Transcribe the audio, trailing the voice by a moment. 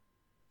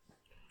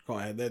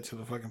Gonna add that to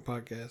the fucking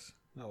podcast.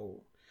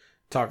 No,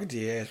 talking to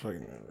your ass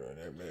fucking.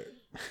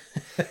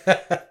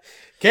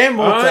 Can't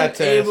multitask.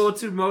 Unable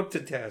to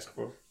multitask,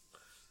 bro.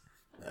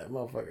 That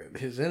motherfucker.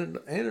 His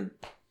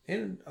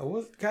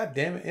God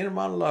damn it, inner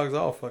monologue's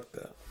all fucked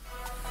up.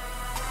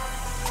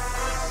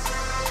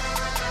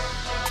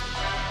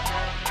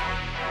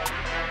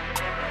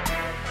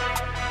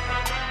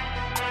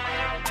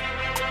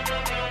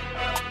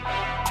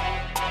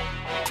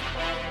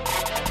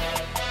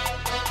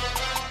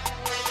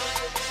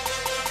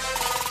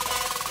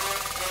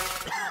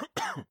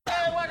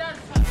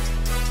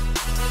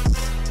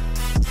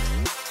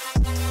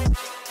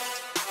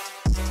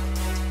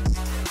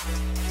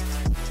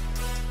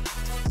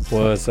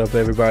 What's up,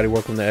 everybody?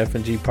 Welcome to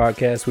FnG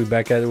podcast. We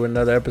back at it with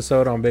another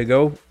episode on Big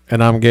O.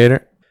 And I'm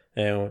Gator.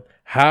 And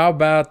how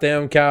about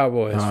them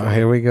Cowboys? Oh,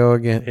 here we go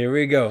again. Here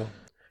we go.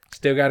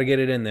 Still got to get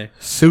it in there.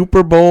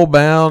 Super Bowl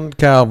bound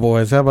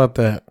Cowboys. How about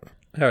that?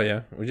 Hell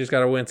yeah. We just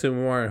got to win 2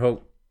 more and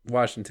hope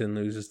Washington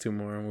loses 2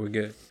 more and we're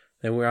good.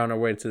 Then we're on our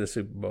way to the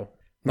Super Bowl.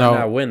 No.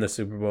 Not win the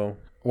Super Bowl.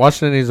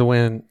 Washington needs to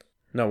win.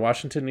 No,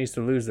 Washington needs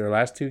to lose their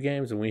last 2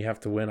 games and we have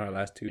to win our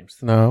last 2 games.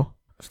 No,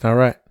 it's not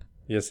right.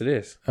 Yes, it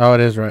is. Oh,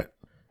 it is right.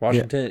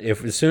 Washington,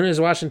 as soon as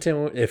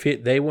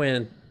they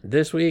win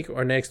this week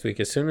or next week,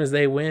 as soon as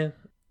they win,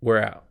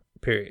 we're out,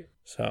 period.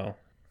 So,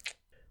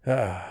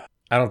 I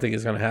don't think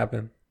it's going to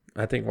happen.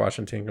 I think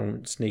Washington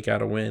can sneak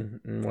out a win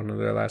in one of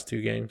their last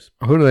 2 games.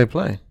 Who do they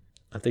play?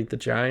 I think the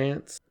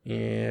Giants,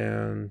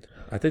 and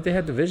I think they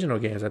had divisional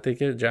games. I think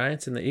the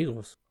Giants and the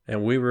Eagles,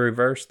 and we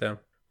reversed them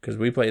because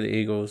we play the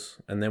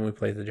Eagles, and then we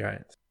play the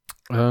Giants.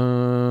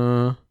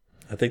 I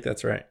think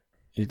that's right.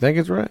 You think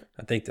it's right?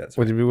 I think that's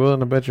right. Would you be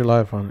willing to bet your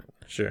life on it?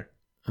 Sure.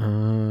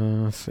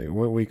 Let's see.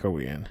 What week are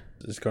we in?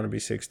 It's going to be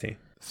 16.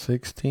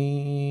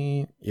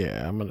 16?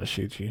 Yeah, I'm going to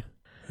shoot you.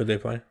 Who'd they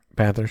play?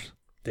 Panthers.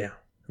 Damn.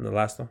 And the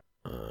last one?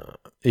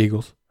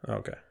 Eagles.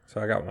 Okay.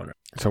 So I got one right.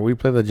 So we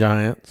play the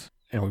Giants,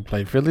 and we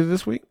play Philly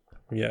this week?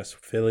 Yes,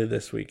 Philly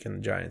this week and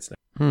the Giants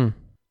next.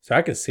 So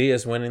I could see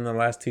us winning the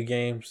last 2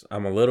 games.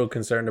 I'm a little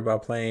concerned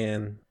about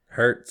playing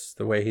Hurts,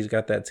 the way he's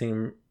got that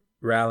team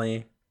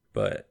rallying,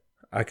 but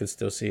I could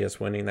still see us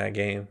winning that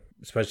game,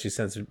 especially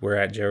since we're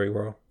at Jerry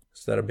World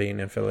instead of being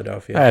in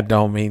Philadelphia. That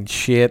don't mean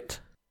shit.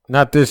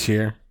 Not this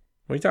year.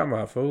 What are you talking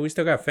about, fool? We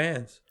still got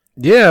fans.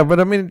 Yeah, but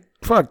I mean,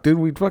 fuck, dude,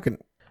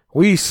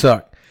 we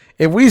suck.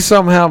 If we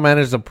somehow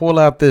manage to pull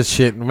out this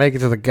shit and make it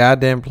to the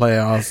goddamn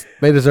playoffs,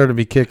 they deserve to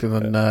be kicked in the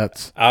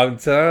nuts. I'm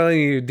telling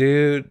you,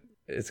 dude,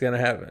 it's going to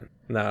happen.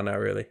 No, not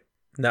really.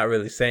 Not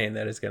really saying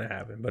that it's going to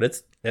happen,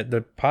 but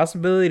the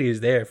possibility is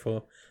there,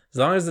 fool. As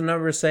long as the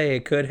numbers say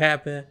it could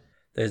happen,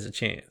 there's a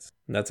chance.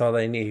 And that's all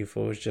they need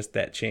for is just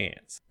that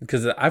chance.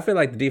 Because I feel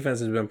like the defense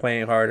has been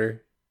playing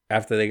harder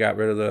after they got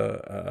rid of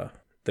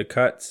the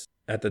cuts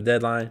at the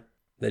deadline.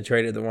 They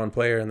traded the one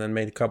player and then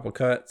made a couple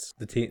cuts.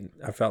 The team,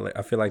 I feel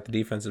like the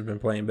defense has been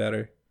playing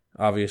better.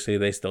 Obviously,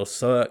 they still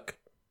suck,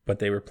 but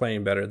they were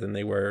playing better than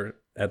they were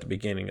at the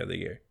beginning of the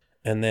year.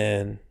 And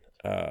then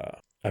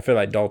I feel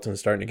like Dalton's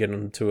starting to get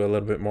into a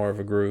little bit more of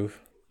a groove,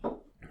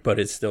 but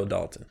it's still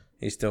Dalton.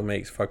 He still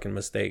makes fucking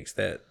mistakes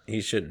that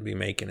he shouldn't be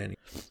making any.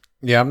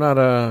 Yeah, I'm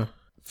not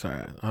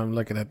sorry, I'm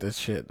looking at this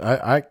shit.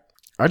 I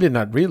did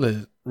not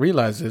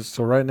realize this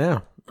till right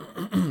now.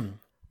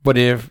 But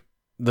if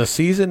the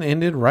season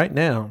ended right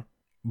now,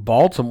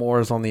 Baltimore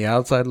is on the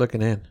outside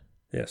looking in.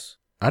 Yes.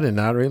 I did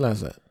not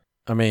realize that.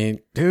 I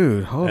mean,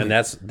 dude, holy. And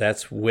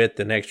that's with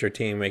an extra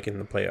team making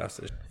the playoffs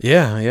this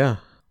year. Yeah.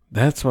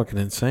 That's fucking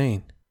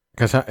insane.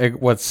 Because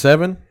what,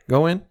 7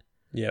 go in?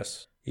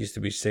 Yes. Used to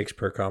be 6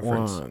 per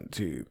conference. 1,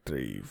 2,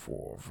 3,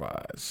 4,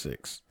 5,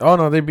 6. Oh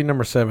no, they'd be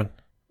number 7.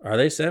 Are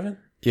they 7?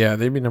 Yeah,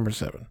 they'd be number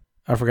 7.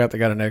 I forgot they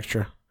got an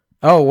extra.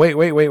 Oh, wait.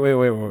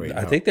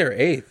 I think they're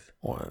 8th.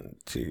 1,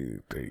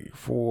 2, 3,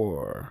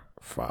 4,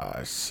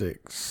 5,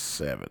 6,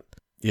 7.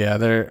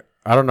 Yeah,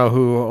 I don't know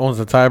who owns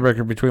the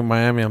tiebreaker between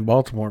Miami and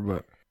Baltimore,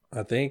 but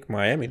I think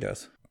Miami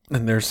does.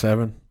 And they're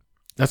 7.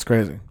 That's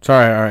crazy.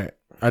 Sorry, all right.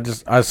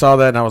 I saw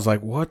that and I was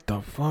like, what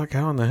the fuck?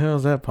 How in the hell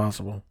is that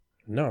possible?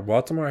 No,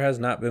 Baltimore has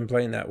not been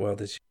playing that well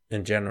this year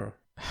in general.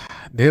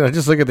 Dude, I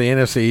just look at the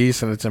NFC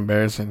East and it's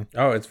embarrassing.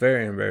 Oh, it's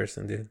very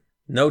embarrassing, dude.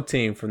 No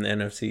team from the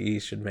NFC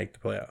East should make the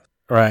playoffs.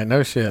 Right,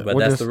 no shit. But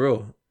that's the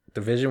rule.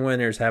 Division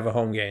winners have a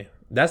home game.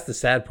 That's the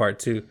sad part,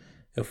 too.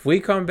 If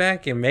we come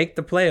back and make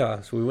the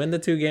playoffs, we win the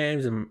 2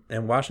 games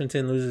and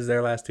Washington loses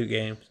their last 2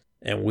 games,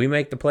 and we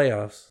make the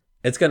playoffs,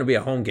 it's going to be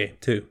a home game,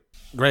 too.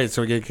 Great,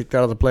 so we get kicked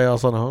out of the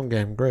playoffs on a home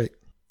game. Great.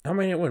 I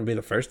mean, it wouldn't be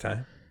the first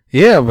time.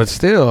 Yeah, but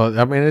still,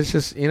 I mean, it's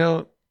just,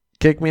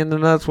 kick me in the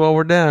nuts while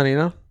we're down,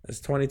 It's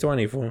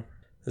 2020, fool.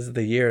 This is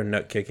the year of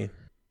nut kicking.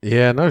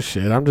 Yeah, no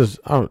shit.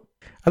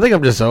 I think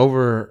I'm just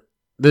over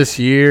this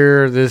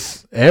year,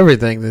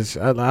 everything.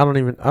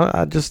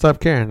 I just stopped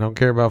caring. Don't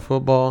care about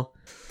football.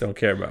 Don't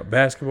care about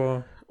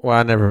basketball. Well,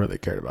 I never really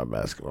cared about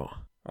basketball.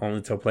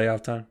 Only till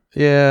playoff time?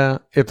 Yeah.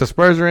 If the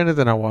Spurs are in it,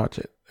 then I'll watch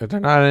it. If they're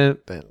not in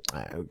it, then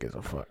who gives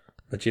a fuck?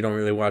 But you don't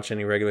really watch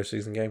any regular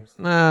season games?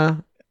 Nah.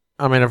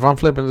 I mean, if I'm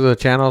flipping through the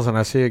channels and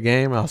I see a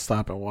game, I'll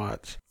stop and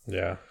watch.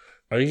 Yeah.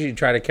 I usually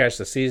try to catch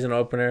the season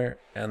opener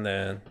and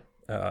then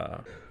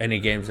any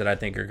games that I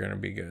think are going to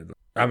be good.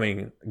 I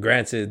mean,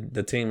 granted,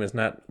 the team is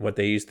not what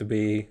they used to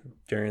be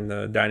during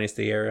the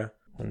Dynasty era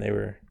when they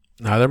were.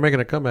 No, they're making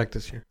a comeback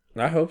this year.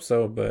 I hope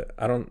so, but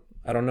I don't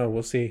know.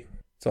 We'll see.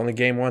 It's only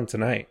game 1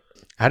 tonight.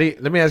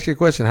 Let me ask you a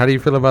question. How do you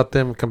feel about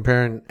them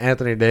comparing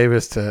Anthony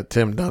Davis to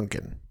Tim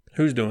Duncan?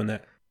 Who's doing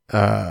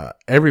that?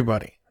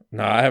 Everybody.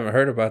 No, I haven't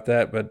heard about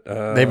that, but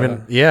they've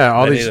been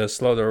all they need to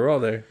slow their roll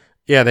there.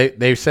 Yeah,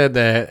 they've said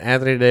that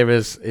Anthony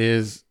Davis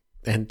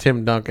and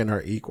Tim Duncan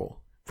are equal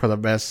for the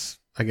best,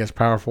 I guess,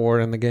 power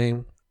forward in the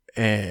game.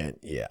 And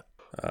yeah,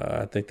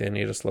 I think they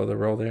need to slow the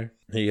roll there.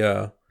 He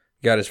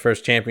got his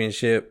first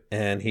championship,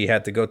 and he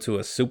had to go to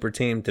a super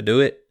team to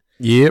do it.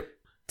 Yep.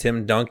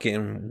 Tim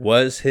Duncan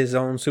was his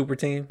own super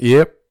team.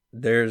 Yep.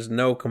 There's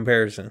no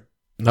comparison.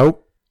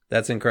 Nope.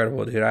 That's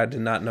incredible, dude. I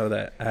did not know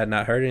that. I had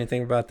not heard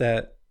anything about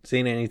that,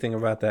 seen anything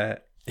about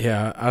that.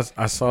 Yeah,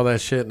 I saw that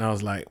shit, and I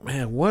was like,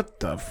 man, what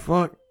the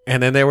fuck?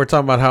 And then they were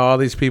talking about how all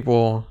these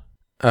people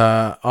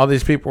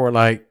were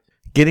like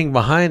getting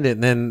behind it,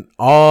 and then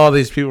all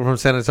these people from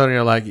San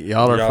Antonio are like,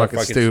 y'all are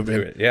fucking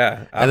stupid.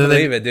 Yeah, I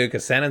believe it, dude,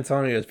 because San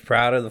Antonio is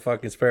proud of the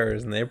fucking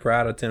Spurs, and they're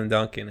proud of Tim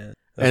Duncan, and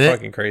that's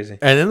fucking crazy.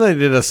 And then they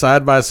did a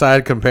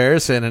side-by-side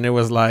comparison, and it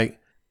was like,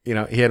 you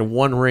know, he had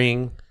 1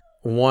 ring,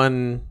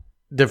 1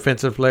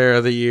 defensive player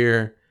of the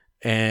year,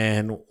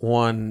 and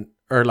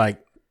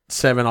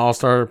 7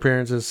 All-Star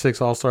appearances,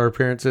 6 All-Star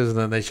appearances, and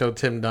then they showed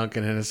Tim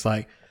Duncan, and it's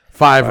like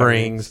 5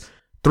 rings,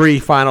 3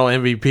 final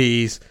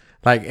MVPs.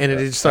 Like, and it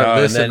just started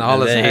listing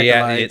all his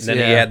accolades. Then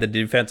he had the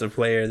Defensive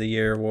Player of the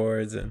Year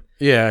awards, and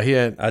he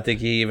had. I think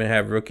he even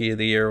had Rookie of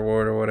the Year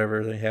award or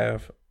whatever they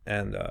have,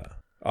 and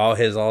all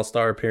his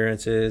All-Star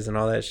appearances and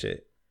all that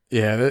shit.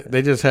 Yeah,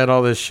 they just had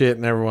all this shit,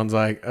 and everyone's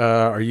like,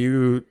 "Are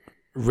you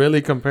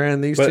really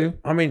comparing these two?"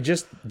 I mean,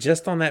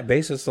 just on that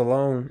basis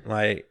alone,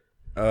 like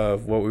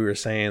of what we were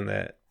saying,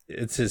 that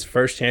it's his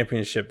first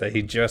championship that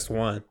he just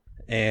won,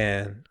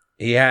 and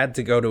he had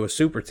to go to a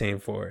super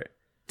team for it.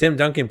 Tim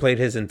Duncan played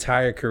his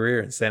entire career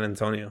in San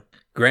Antonio.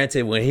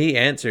 Granted, when he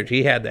answered,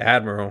 he had the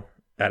Admiral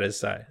at his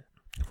side.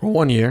 For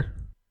 1 year.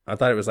 I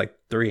thought it was like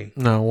 3.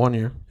 No, 1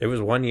 year. It was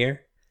 1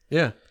 year?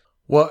 Yeah.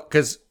 Well,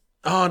 because,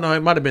 oh no,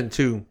 it might have been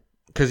 2.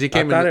 Because I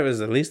thought it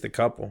was at least a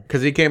couple.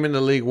 Because he came in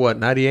the league, what,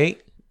 98?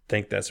 I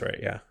think that's right,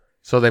 yeah.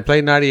 So they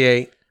played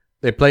 98,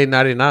 they played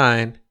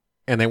 99,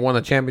 and they won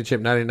the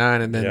championship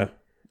 99, and then,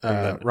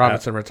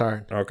 Robinson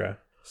retired. Okay.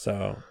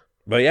 So,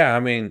 but yeah, I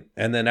mean,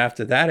 and then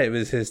after that, it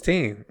was his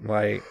team.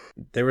 Like,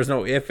 there was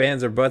no ifs,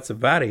 ands, or buts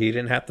about it. He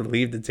didn't have to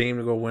leave the team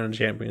to go win a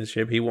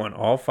championship. He won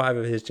all 5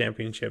 of his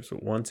championships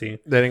with one team.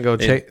 They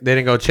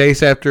didn't go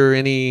chase after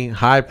any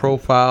high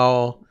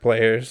profile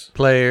players.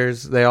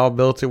 They all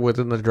built it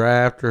within the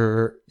draft,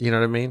 or you know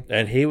what I mean.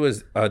 And he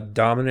was a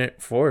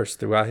dominant force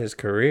throughout his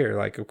career.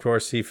 Like, of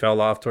course, he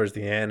fell off towards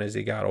the end as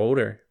he got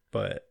older,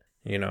 but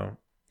you know,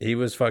 he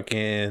was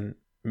fucking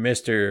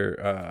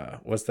Mr.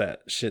 What's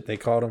that shit they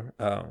called him?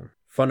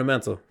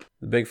 Fundamental.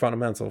 The big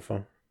fundamental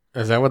phone.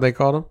 Is that what they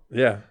called him?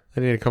 Yeah.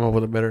 They need to come up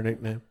with a better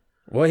nickname.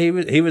 Well, he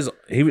was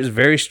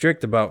very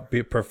strict about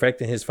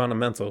perfecting his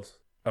fundamentals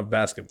of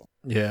basketball.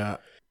 Yeah.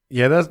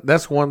 Yeah,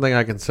 that's one thing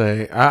I can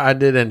say. I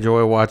did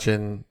enjoy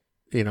watching,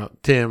 you know,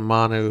 Tim,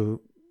 Manu,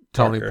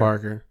 Tony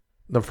Parker.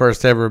 The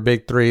first ever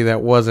big 3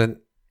 that wasn't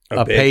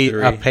a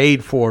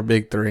paid for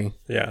big 3.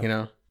 Yeah. You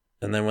know.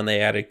 And then when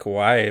they added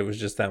Kawhi, it was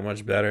just that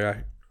much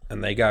better.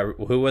 And they got,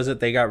 who was it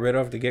they got rid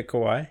of to get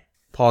Kawhi?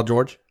 Paul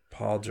George.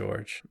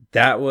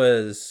 That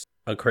was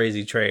a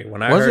crazy trade.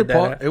 When I heard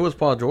that, it was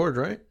Paul George,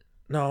 right?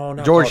 No,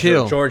 not George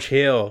Hill. George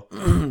Hill.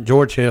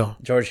 George Hill.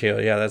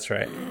 Yeah, that's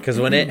right. Because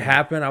when it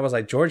happened, I was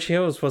like, George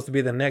Hill was supposed to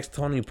be the next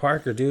Tony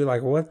Parker, dude.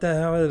 Like, what the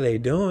hell are they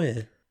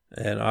doing?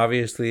 And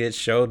obviously, it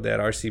showed that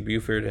R.C.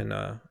 Buford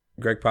and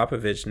Greg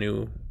Popovich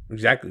knew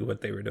exactly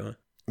what they were doing.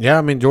 Yeah,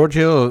 I mean, George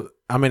Hill,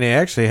 I mean, he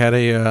actually had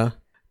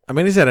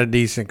he's had a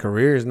decent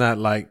career. It's not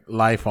like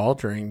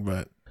life-altering,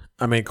 but,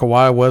 I mean,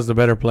 Kawhi was the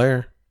better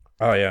player.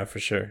 Oh, yeah, for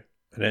sure.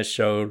 And it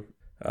showed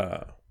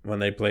when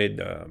they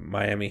played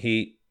Miami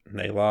Heat and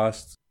they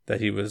lost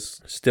that he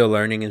was still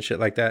learning and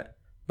shit like that.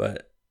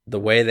 But the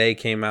way they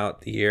came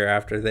out the year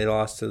after they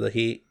lost to the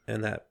Heat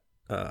and that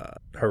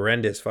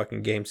horrendous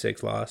fucking Game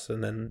 6 loss,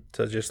 and then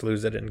to just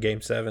lose it in Game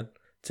 7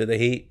 to the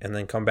Heat and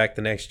then come back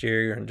the next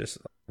year and just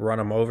run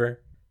them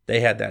over.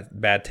 They had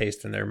that bad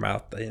taste in their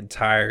mouth the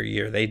entire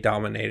year. They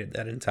dominated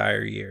that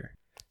entire year.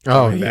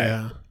 Oh,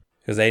 yeah.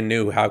 Because they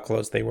knew how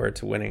close they were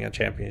to winning a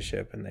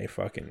championship, and they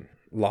fucking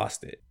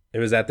lost it. It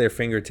was at their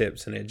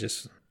fingertips, and it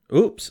just,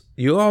 oops,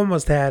 you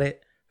almost had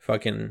it.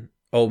 Fucking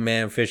old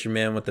man,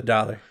 fisherman with the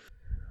 $1.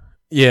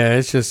 Yeah,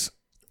 it's just,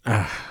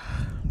 I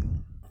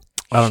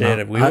don't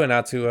know. We went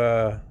out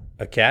to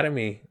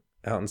Academy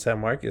out in San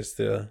Marcos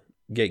to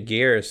get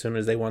gear as soon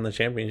as they won the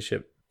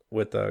championship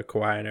with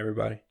Kawhi and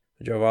everybody.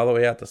 We drove all the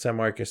way out to San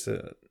Marcos.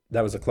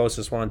 That was the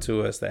closest one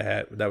to us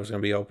that was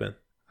going to be open.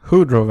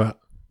 Who drove out?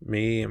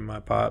 Me and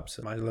my pops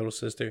and my little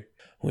sister.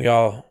 We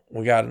got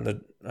in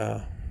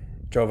the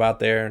drove out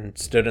there and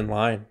stood in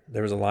line.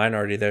 There was a line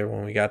already there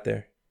when we got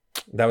there.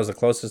 That was the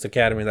closest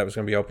academy that was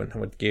going to be open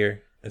with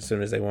gear as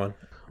soon as they won.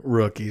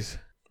 Rookies.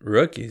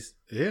 Rookies?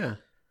 Yeah.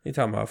 You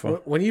talking about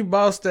for? When you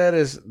ball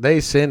status,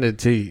 they send it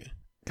to you.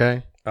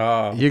 Okay.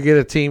 Oh. You get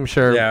a team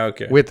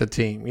shirt with the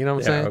team. You know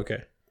what I'm saying?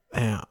 Okay.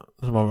 Yeah.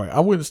 I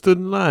wouldn't have stood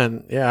in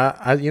line. Yeah.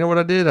 I you know what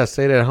I did? I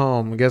stayed at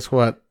home. And guess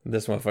what?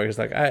 This motherfucker's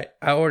like,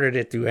 I ordered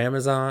it through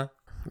Amazon.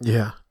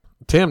 Yeah.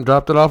 Tim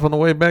dropped it off on the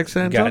way back to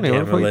San Antonio. What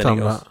the fuck are you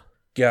talking about?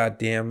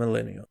 Goddamn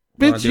millennial.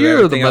 Bitch,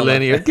 you're the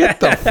millennial. Get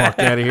the fuck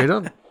out of here.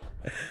 Don't.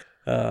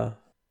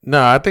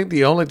 No, I think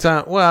the only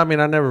time. Well, I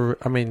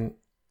mean,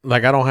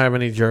 like I don't have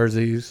any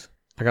jerseys.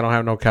 Like I don't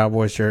have no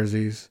Cowboys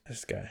jerseys.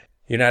 This guy.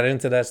 You're not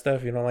into that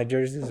stuff? You don't like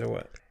jerseys or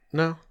what?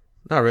 No,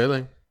 not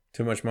really.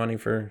 Too much money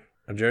for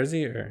a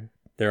jersey, or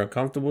they're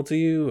uncomfortable to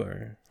you,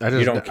 or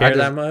you don't care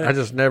that much? I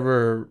just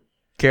never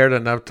cared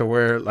enough to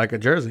wear like a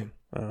jersey.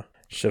 Oh,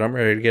 shit, I'm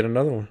ready to get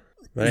another one.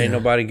 But ain't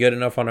nobody good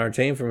enough on our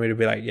team for me to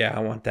be like, yeah, I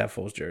want that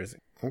Foles jersey.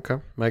 Okay,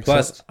 makes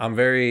sense. Plus,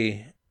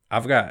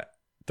 I've got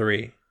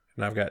 3,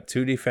 and I've got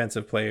 2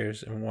 defensive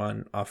players and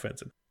 1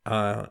 offensive.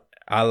 I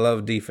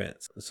love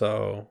defense.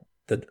 So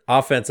the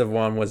offensive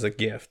one was a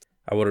gift.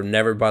 I would have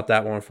never bought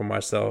that one for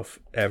myself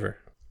ever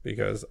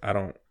because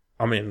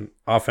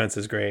offense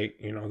is great.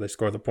 You know, they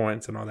score the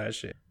points and all that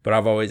shit. But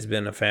I've always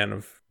been a fan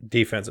of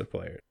defensive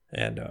players.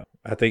 And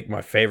I think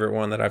my favorite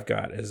one that I've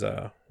got is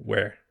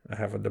Ware. I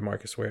have a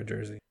DeMarcus Ware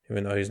jersey,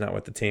 even though he's not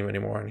with the team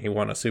anymore. And he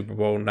won a Super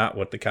Bowl, not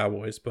with the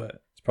Cowboys,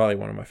 but it's probably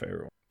one of my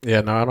favorite ones.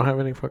 Yeah, no, I don't have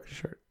any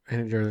fucking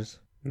any jerseys.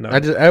 No.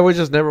 I was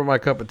just never my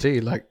cup of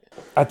tea. Like,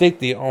 I think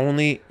the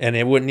only, and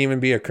it wouldn't even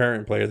be a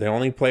current player, the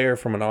only player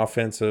from an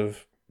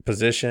offensive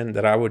position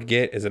that I would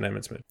get is an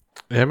Emmitt Smith.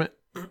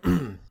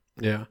 Emmitt?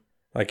 Yeah.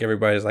 Like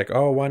everybody's like,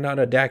 oh, why not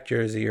a Dak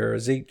jersey or a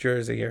Zeke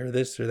jersey or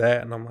this or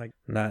that? And I'm like,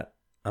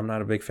 I'm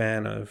not a big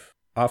fan of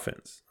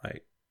offense.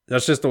 Like,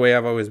 that's just the way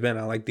I've always been.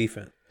 I like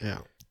defense. Yeah.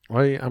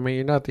 Well, I mean,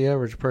 you're not the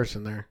average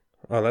person there.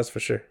 Oh, that's for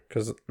sure.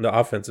 Because the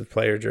offensive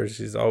player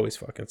jerseys always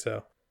fucking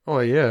sell. Oh,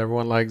 yeah.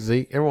 Everyone likes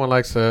Zeke. Everyone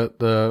likes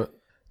the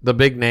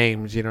big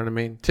names. You know what I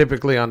mean?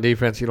 Typically on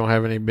defense, you don't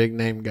have any big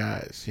name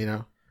guys, you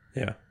know?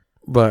 Yeah.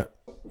 But,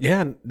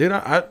 yeah, dude,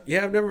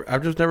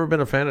 I've just never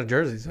been a fan of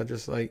jerseys. I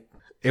just like,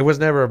 it was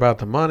never about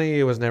the money.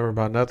 It was never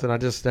about nothing.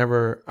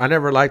 I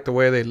never liked the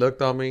way they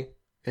looked on me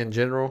in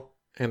general.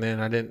 And then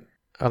I don't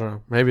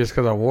know. Maybe it's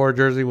because I wore a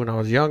jersey when I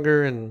was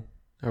younger and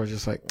I was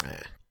just like,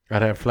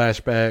 I'd have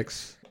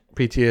flashbacks,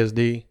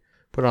 PTSD,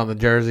 put on the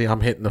jersey.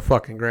 I'm hitting the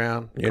fucking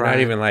ground. You're crying.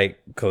 not even like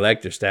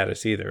collector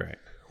status either, right?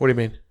 What do you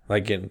mean?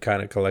 Like getting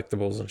kind of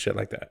collectibles and shit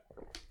like that.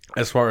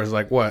 As far as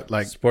like what?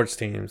 Like sports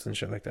teams and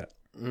shit like that.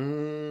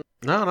 No,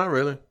 not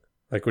really.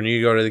 Like when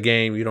you go to the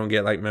game, you don't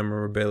get like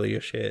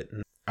memorabilia shit.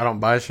 And I don't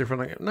buy shit from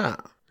the game. Nah.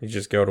 You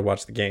just go to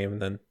watch the game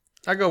and then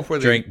I go for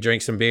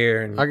drink some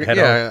beer and head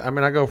on. I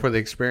mean, I go for the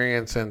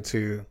experience and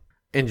to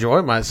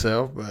enjoy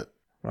myself, but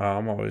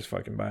I'm always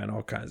fucking buying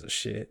all kinds of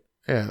shit.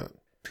 Yeah,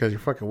 because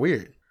you're fucking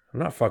weird. I'm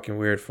not fucking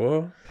weird,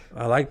 fool.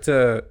 I like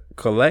to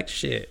collect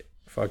shit.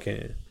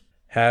 Fucking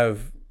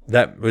have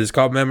that. It's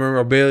called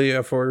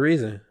memorabilia for a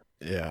reason.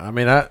 Yeah, I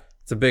mean,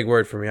 it's a big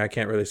word for me. I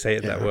can't really say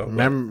it that well.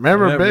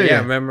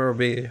 Memorabilia.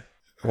 Memorabilia.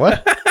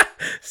 What?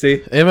 See?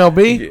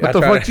 MLB? What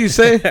the fuck you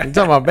say? You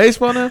talking about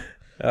baseball now?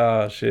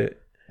 Oh, shit.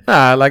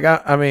 Nah, like,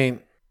 I mean,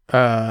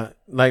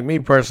 like me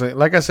personally,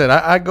 like I said,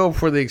 I go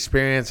for the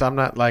experience. I'm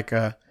not like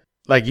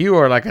you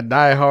are like a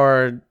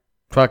diehard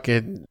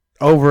fucking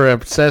over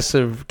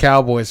obsessive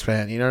Cowboys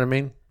fan. You know what I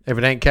mean? If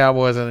it ain't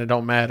Cowboys, then it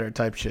don't matter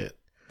type shit.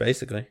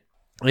 Basically.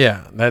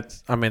 Yeah,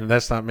 that's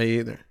not me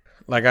either.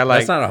 Like I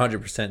like. That's not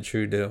 100%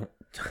 true, dude.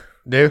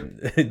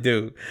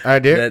 Dude, I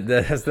do.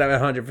 That's not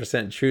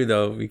 100% true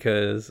though,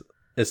 because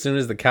as soon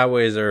as the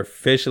Cowboys are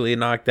officially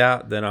knocked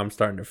out, then I'm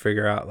starting to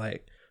figure out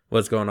like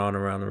what's going on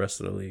around the rest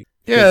of the league.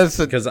 Yeah,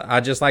 because I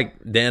just like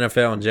the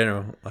NFL in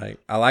general. Like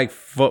I like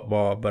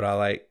football, but I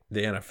like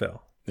the NFL.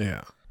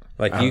 Yeah,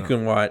 like you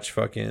can watch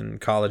fucking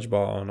college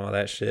ball and all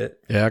that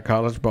shit. Yeah,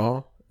 college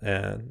ball,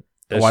 and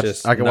I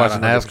can watch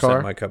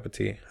NASCAR. My cup of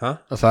tea, huh?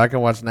 So I can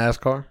watch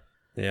NASCAR.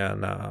 Yeah,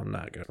 no, I'm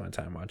not good at my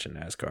time watching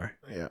NASCAR.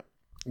 Yeah,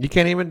 you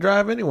can't even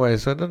drive anyway,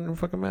 so it doesn't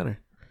fucking matter.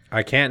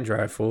 I can't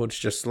drive, fool. It's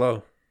just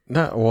slow.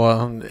 No,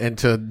 well,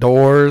 into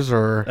doors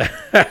or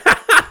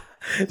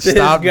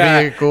stop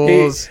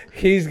vehicles.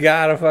 He's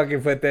got to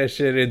fucking put that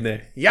shit in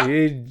there. Yeah.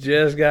 You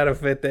just got to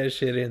fit that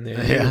shit in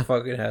there. Yeah. You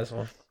fucking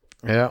asshole.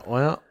 Yeah,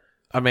 well,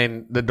 I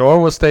mean, the door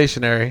was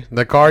stationary.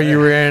 The car you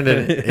were in,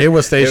 it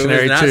was stationary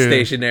too. It was not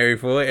stationary,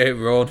 fool. It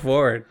rolled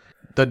forward.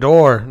 The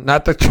door,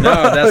 not the truck.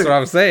 No, that's what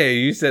I'm saying.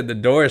 You said the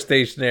door is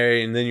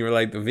stationary, and then you were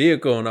like the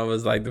vehicle, and I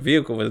was like the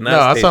vehicle was not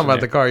stationary. No, I was talking about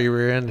the car you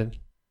were in.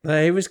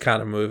 No, he was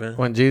kind of moving.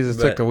 When Jesus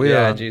took the wheel.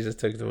 Yeah, Jesus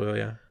took the wheel,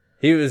 yeah.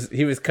 He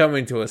was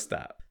coming to a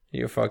stop.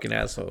 You're a fucking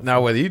asshole.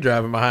 Now, whether you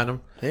driving behind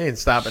him, he ain't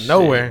stopping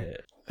nowhere.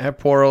 That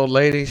poor old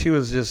lady, she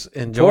was just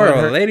enjoying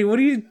Poor old lady? What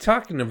are you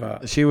talking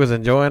about? She was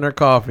enjoying her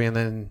coffee, and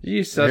then...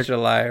 You're such a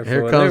liar,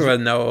 fool. There was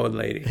no old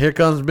lady. Here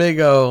comes Big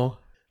O.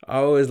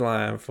 Always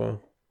lying,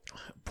 fool.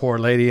 Poor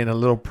lady in a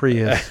little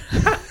Prius.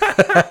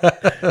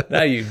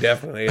 Now you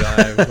definitely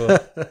lying, fool.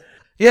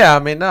 Yeah, I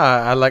mean, nah,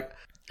 I like.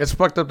 It's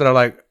fucked up that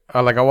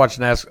I watch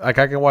NASCAR. Like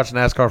I can watch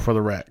NASCAR for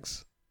the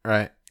wrecks,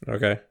 right?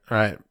 Okay.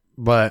 Right,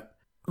 but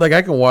like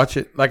I can watch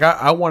it. Like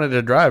I wanted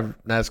to drive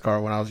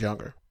NASCAR when I was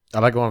younger. I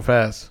like going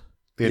fast.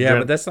 Yeah,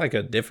 but that's like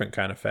a different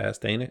kind of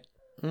fast, ain't it?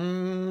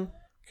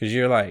 Because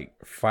you're like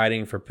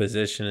fighting for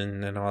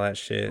position and all that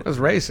shit. It's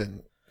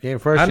racing. You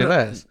ain't first, you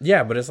last.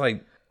 Yeah, but it's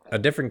like a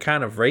different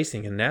kind of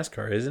racing in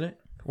NASCAR, isn't it?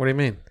 What do you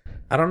mean?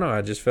 I don't know.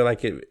 I just feel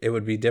like it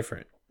would be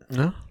different.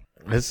 No,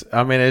 it's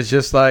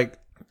just like,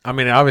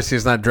 obviously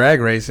it's not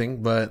drag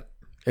racing, but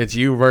it's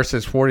you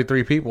versus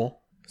 43 people.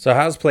 So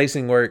how's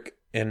placing work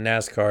in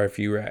NASCAR if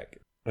you wreck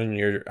when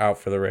you're out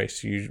for the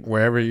race?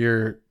 Wherever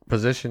your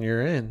position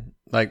you're in.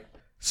 Like,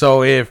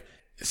 so if,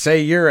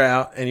 say you're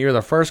out and you're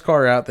the first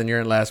car out, then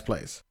you're in last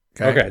place.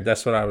 Okay,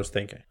 that's what I was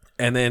thinking.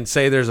 And then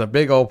say there's a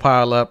big old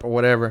pile up or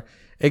whatever.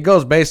 It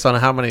goes based on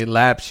how many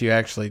laps you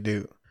actually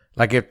do.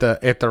 Like if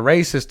the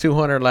race is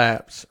 200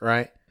 laps,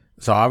 right?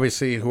 So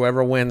obviously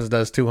whoever wins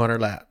does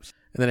 200 laps.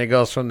 And then it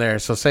goes from there.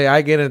 So say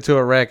I get into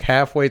a wreck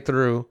halfway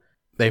through,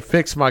 they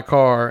fix my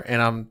car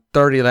and I'm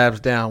 30 laps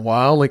down. Well,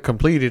 I only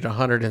completed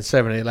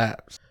 170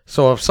 laps.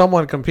 So if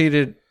someone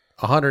completed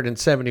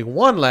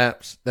 171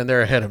 laps, then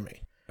they're ahead of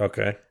me.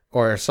 Okay.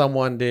 Or if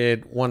someone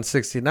did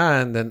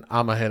 169, then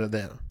I'm ahead of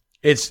them.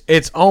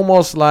 It's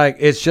almost like,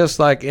 it's just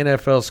like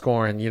NFL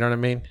scoring. You know what I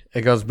mean?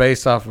 It goes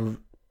based off of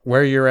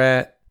where you're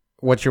at,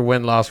 what your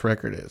win-loss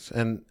record is,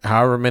 and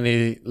however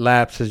many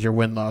laps is your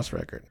win-loss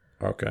record.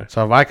 Okay.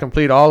 So if I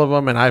complete all of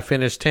them and I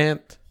finish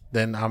 10th,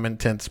 then I'm in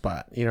 10th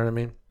spot. You know what I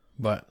mean?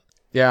 But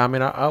yeah,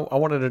 I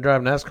wanted to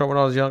drive NASCAR when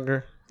I was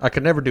younger. I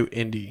could never do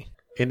Indy.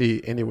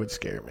 Indy would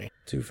scare me.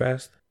 Too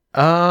fast?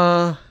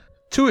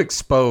 Too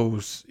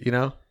exposed, you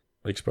know?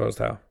 Exposed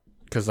how?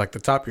 Because like the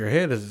top of your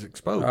head is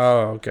exposed.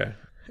 Oh, okay.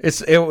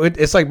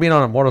 It's like being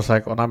on a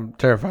motorcycle, and I'm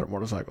terrified of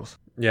motorcycles.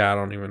 Yeah, I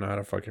don't even know how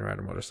to fucking ride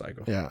a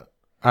motorcycle. Yeah.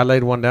 I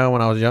laid one down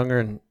when I was younger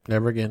and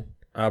never again.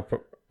 I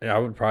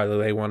would probably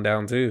lay one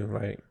down too.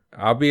 Like,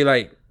 I'll be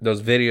like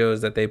those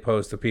videos that they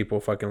post of people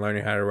fucking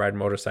learning how to ride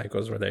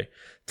motorcycles where they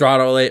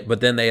throttle it,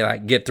 but then they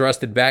like get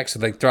thrusted back, so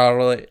they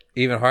throttle it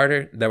even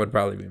harder. That would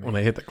probably be me. When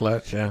they hit the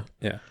clutch, yeah.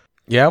 Yeah.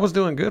 Yeah, I was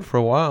doing good for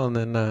a while, and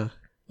then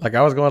like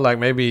I was going like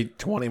maybe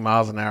 20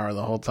 miles an hour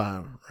the whole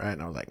time, right?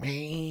 And I was like,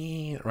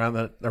 man,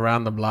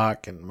 around the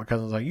block, and my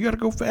cousin was like, you got to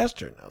go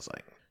faster. And I was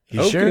like,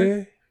 you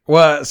sure?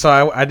 Well,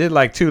 so I did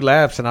like 2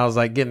 laps, and I was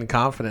like getting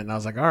confident, and I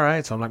was like, all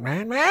right. So I'm like,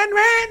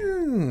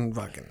 man,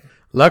 fucking.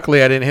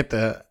 Luckily, I didn't hit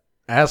the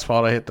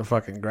asphalt. I hit the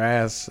fucking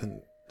grass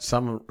and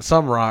some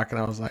rock,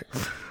 and I was like,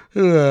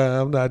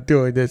 I'm not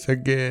doing this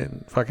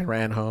again. Fucking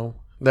ran home,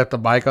 left the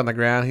bike on the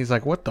ground. He's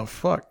like, what the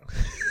fuck?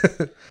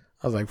 I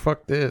was like,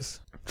 fuck this.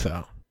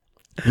 So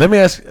let me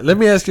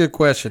ask you a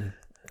question.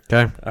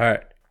 Okay. All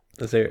right.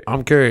 Let's hear it.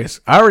 I'm curious.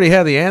 I already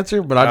have the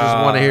answer, but I just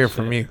want to hear it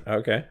from you.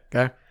 Okay.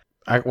 Okay.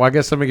 I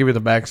guess let me give you the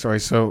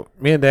backstory. So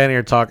me and Danny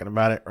are talking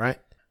about it, right?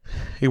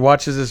 He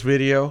watches this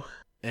video,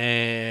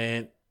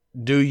 and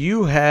do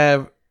you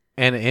have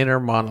an inner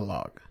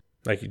monologue?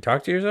 Like you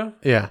talk to yourself?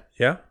 Yeah.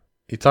 Yeah.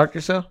 You talk to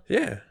yourself?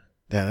 Yeah.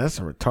 Yeah, that's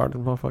a retarded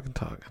motherfucking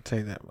talk. I'll tell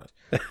you that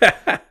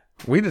much.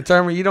 We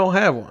determined you don't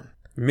have one.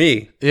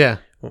 Me? Yeah.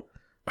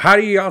 How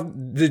do y'all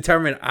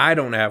determine I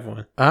don't have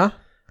one? Huh?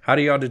 How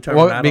do y'all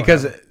determine I don't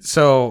because have one?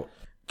 So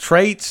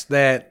traits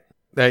that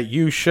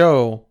you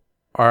show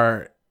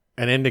are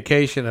an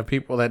indication of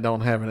people that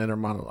don't have an inner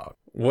monologue.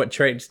 What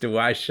traits do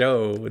I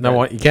show?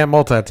 No, you can't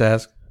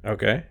multitask.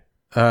 Okay.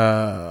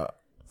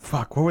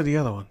 Fuck, what were the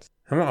other ones?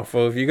 Come on,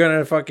 fool. If you're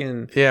gonna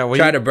fucking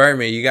try to burn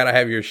me, you gotta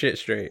have your shit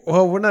straight.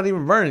 Well, we're not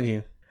even burning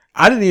you.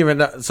 I didn't even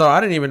know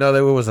that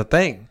it was a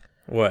thing.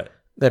 What?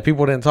 That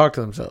people didn't talk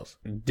to themselves.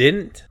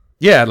 Didn't?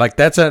 Yeah, like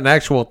that's an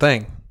actual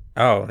thing.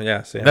 Oh,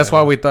 yeah. See, that's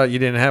why we thought you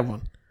didn't have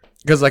one.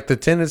 Because like the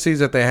tendencies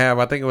that they have,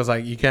 I think it was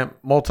like you can't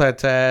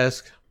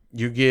multitask.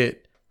 You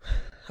get,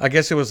 I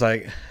guess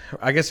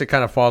it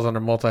kind of falls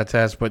under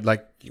multitask, but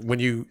like when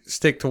you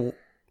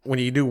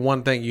do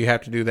one thing, you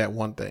have to do that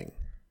one thing.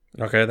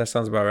 Okay, that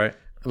sounds about right.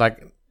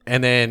 Like,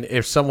 and then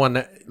if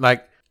someone,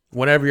 like,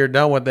 whenever you're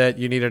done with that,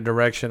 you need a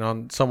direction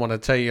on someone to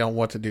tell you on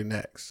what to do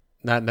next.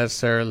 Not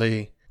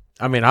necessarily,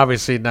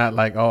 obviously not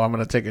like, oh, I'm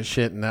going to take a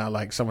shit and now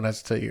like someone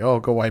has to tell you, oh,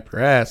 go wipe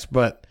your ass.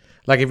 But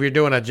like if you're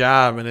doing a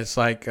job and it's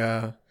like,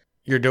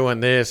 you're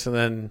doing this and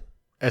then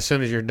as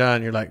soon as you're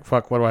done, you're like,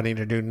 fuck, what do I need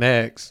to do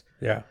next?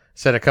 Yeah.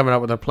 Instead of coming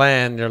up with a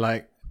plan, you're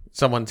like,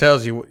 someone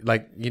tells you,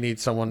 like, you need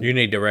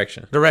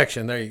direction.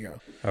 Direction. There you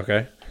go.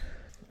 Okay.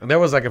 And there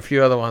was like a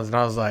few other ones, and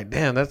I was like,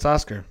 damn, that's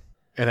Oscar.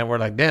 And then we're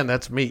like, damn,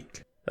 that's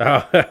Meek.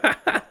 Oh.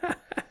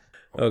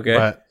 Okay.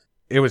 But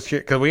it was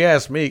because we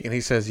asked Meek, and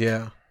he says,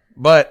 yeah.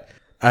 But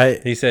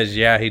he says,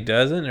 yeah, he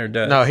doesn't or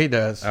does? No, he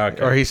does.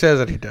 Okay. Or he says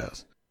that he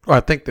does. Or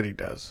I think that he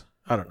does.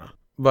 I don't know.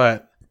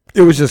 But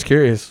it was just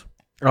curious.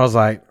 I was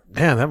like,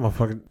 damn, that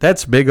motherfucker,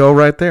 that's Big O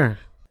right there.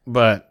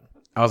 But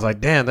I was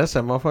like, damn, that's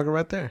that motherfucker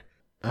right there.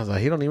 I was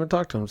like, he don't even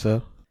talk to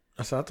himself.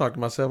 I said, I talk to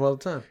myself all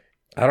the time.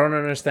 I don't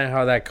understand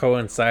how that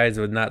coincides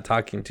with not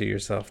talking to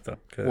yourself, though.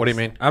 What do you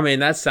mean?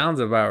 That sounds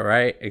about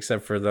right,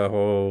 except for the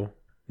whole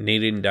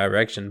needing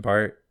direction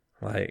part.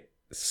 Like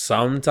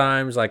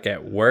sometimes, like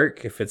at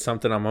work, if it's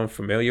something I'm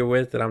unfamiliar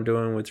with that I'm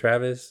doing with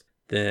Travis,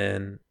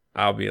 then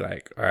I'll be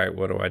like, all right,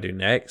 what do I do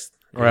next?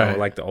 You know,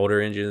 like the older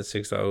engines,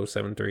 6.0,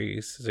 7.3,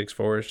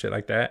 6.4, shit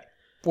like that.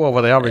 Well,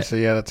 they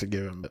obviously, that's a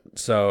given. But.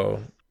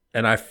 So,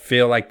 and I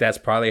feel like that's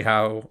probably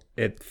how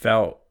it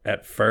felt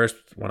at first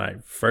when I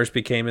first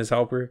became his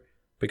helper,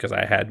 because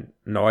I had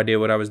no idea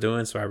what I was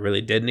doing. So I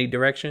really did need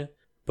direction.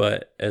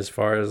 But as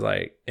far as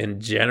like in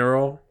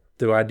general,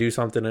 do I do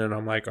something and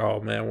I'm like,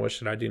 oh man, what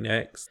should I do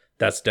next?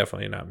 That's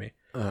definitely not me.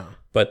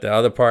 But the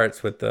other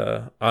parts with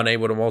the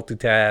unable to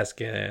multitask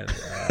and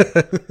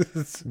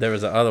there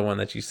was the other one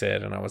that you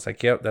said, and I was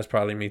like, yep, that's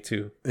probably me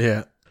too.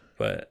 Yeah.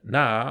 But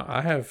nah,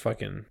 I have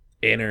fucking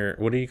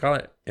what do you call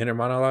it? Inner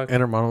monologue?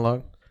 Inner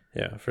monologue.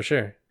 Yeah, for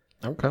sure.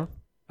 Okay.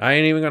 I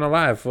ain't even gonna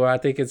lie, fool. I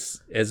think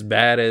it's as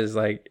bad as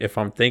like if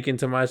I'm thinking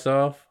to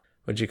myself,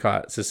 what you call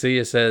it?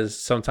 Cecilia says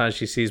sometimes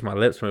she sees my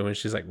lips moving.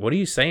 She's like, what are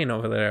you saying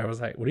over there? I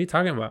was like, what are you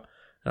talking about?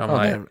 And I'm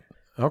like, damn.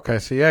 Okay,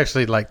 so you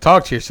actually like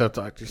talk to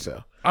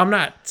yourself. I'm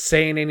not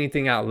saying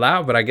anything out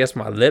loud, but I guess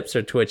my lips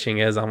are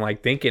twitching as I'm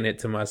like thinking it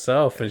to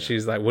myself. And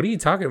she's like, what are you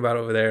talking about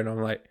over there? And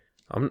I'm like,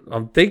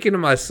 I'm thinking to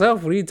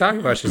myself, what are you talking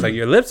about? She's like,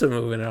 your lips are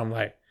moving. And I'm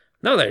like,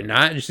 no, they're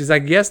not. And she's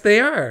like, yes, they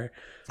are.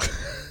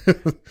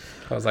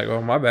 I was like,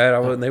 oh, my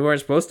bad. They weren't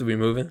supposed to be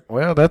moving.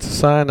 Well, that's a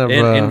sign of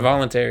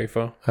involuntary,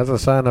 fool. That's a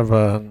sign of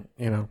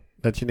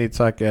that you need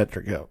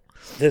psychiatric help.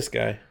 This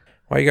guy,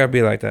 why you gotta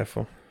be like that,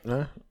 fool?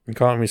 You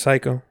calling me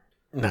psycho?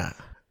 Nah,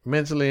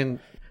 mentally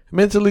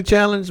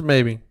challenged,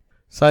 maybe.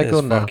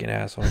 Psycho, this no. Fucking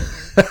asshole.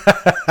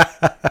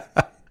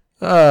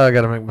 I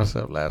gotta make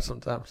myself laugh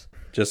sometimes.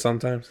 Just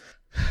sometimes.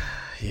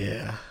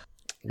 Yeah,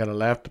 gotta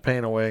laugh the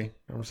pain away. You know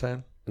what I'm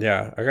saying?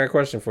 Yeah, I got a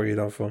question for you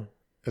though, fool.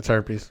 It's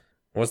herpes.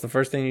 What's the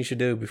first thing you should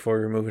do before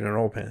removing an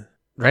oil pan?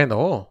 Drain the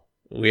oil.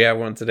 We had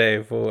one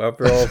today, full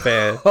upper oil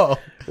pan.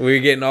 We were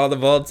getting all the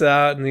bolts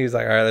out, and he's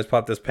like, all right, let's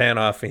pop this pan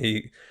off.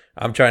 And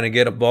I'm trying to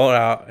get a bolt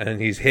out, and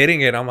he's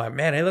hitting it. I'm like,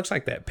 man, it looks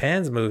like that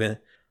pan's moving.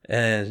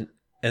 And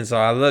so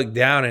I looked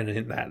down, and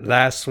in that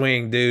last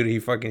swing, dude, he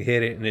fucking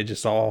hit it, and it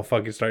just all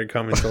fucking started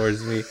coming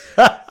towards me.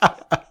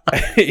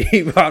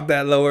 He popped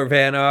that lower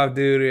pan off,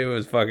 dude. It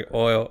was fucking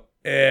oil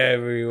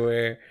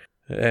everywhere.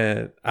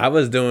 And I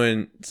was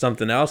doing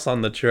something else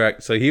on the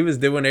truck. So he was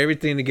doing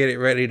everything to get it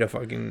ready to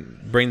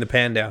fucking bring the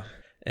pan down.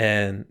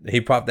 And he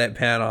popped that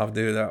pan off,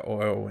 dude. That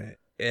oil went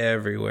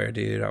everywhere,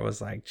 dude. I was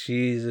like,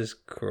 Jesus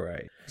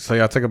Christ. So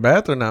y'all took a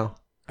bath or no?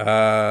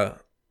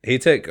 He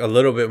took a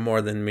little bit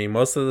more than me.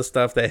 Most of the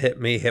stuff that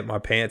hit me hit my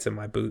pants and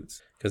my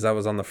boots. Because I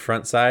was on the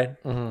front side.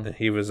 Mm-hmm. And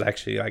he was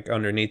actually like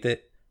underneath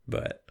it.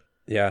 But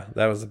yeah,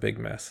 that was a big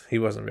mess. He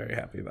wasn't very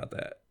happy about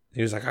that.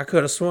 He was like, I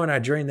could have sworn I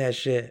drained that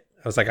shit.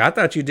 I was like, I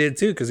thought you did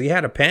too, because he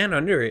had a pan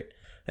under it,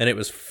 and it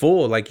was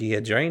full, like he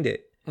had drained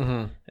it.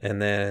 Mm-hmm.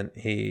 And then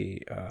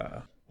he,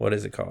 what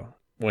is it called?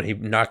 When he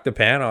knocked the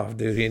pan off,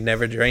 dude, he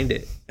never drained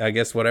it. I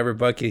guess whatever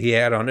bucket he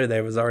had under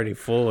there was already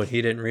full, and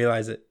he didn't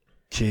realize it.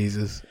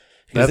 Jesus.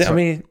 I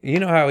mean, you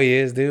know how he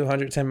is, dude,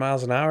 110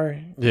 miles an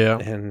hour. Yeah.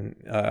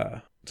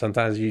 And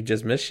sometimes you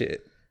just miss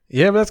shit.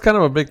 Yeah, but that's kind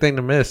of a big thing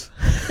to miss.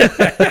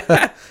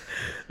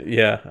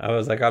 Yeah, I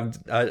was like,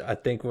 I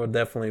think we'll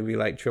definitely be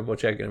like triple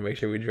checking to make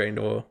sure we drained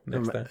oil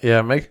next time.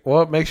 Yeah, make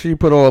sure you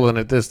put oil in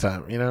it this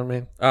time. You know what I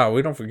mean? Oh,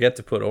 we don't forget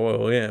to put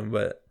oil in,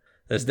 but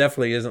this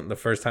definitely isn't the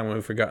first time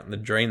we've forgotten to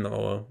drain the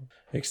oil.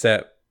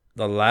 Except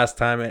the last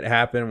time it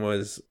happened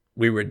was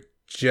we were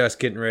just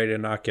getting ready to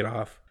knock it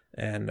off,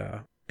 and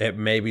it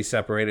maybe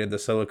separated the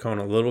silicone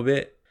a little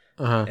bit,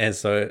 and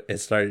so it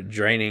started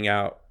draining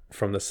out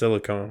from the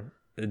silicone.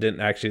 It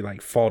didn't actually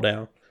like fall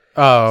down.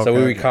 Oh, okay.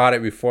 So we caught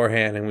it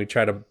beforehand, and we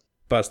tried to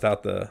bust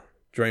out the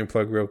drain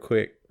plug real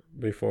quick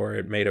before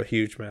it made a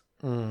huge mess.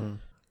 Mm.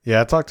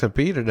 Yeah, I talked to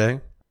P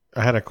today.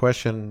 I had a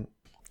question.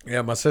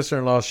 Yeah, my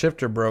sister-in-law's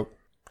shifter broke.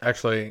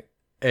 Actually,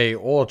 a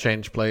oil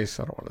change place.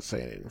 I don't want to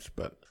say names,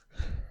 but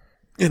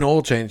an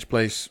oil change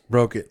place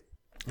broke it.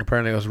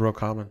 Apparently, it was real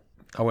common.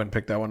 I went and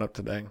picked that one up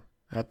today.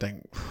 I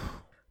think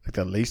like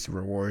the least of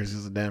rewards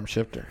is a damn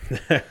shifter.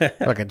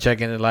 Fucking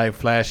checking the light,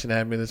 flashing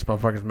at me. This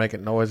motherfucker's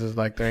making noises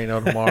like there ain't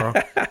no tomorrow.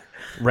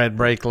 Red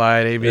brake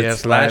light, ABS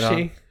it's light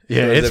flashy? on.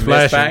 Yeah, it's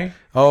flashing.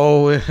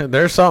 Oh,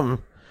 there's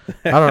something.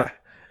 I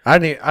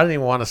didn't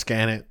even want to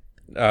scan it.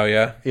 Oh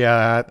yeah.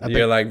 Yeah, I you're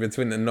think, like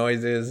between the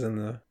noises and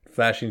the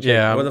flashing check.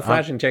 Yeah, well, the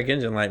flashing check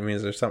engine light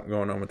means there's something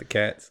going on with the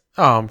cats.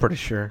 Oh, I'm pretty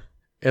sure.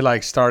 It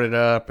like started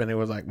up and it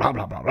was like blah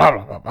blah blah blah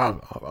blah blah.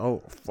 Blah.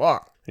 Oh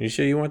fuck. You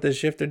sure you want this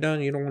shifter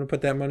done? You don't want to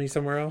put that money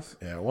somewhere else?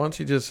 Yeah, why don't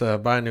you just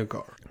buy a new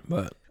car?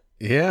 But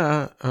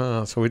yeah,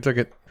 so we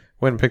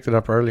went and picked it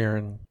up earlier,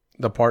 and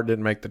the part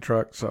didn't make the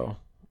truck, so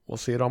we'll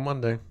see it on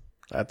Monday.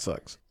 That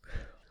sucks.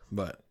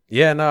 But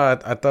yeah, no,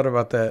 I thought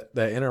about that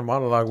inner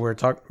monologue. We were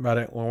talking about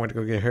it when we went to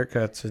go get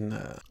haircuts, and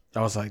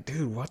I was like,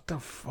 dude, what the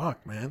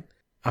fuck, man?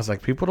 I was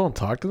like, people don't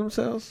talk to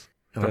themselves?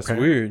 And that's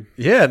weird.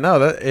 Yeah, no,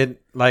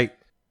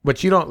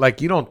 but you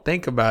don't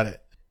think about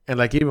it. And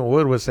like even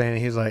Wood was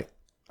saying, he's like,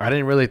 I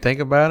didn't really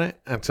think about it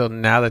until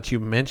now that you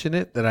mention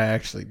it, that I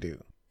actually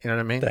do. You know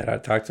what I mean? That I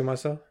talk to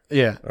myself?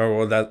 Yeah. Or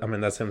well,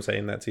 that's him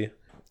saying that to you.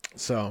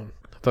 So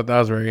I thought that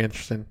was very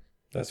interesting.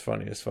 That's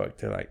funny as fuck.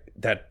 They're like,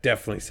 that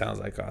definitely sounds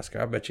like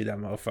Oscar. I bet you that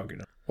motherfucker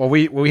knows. Well,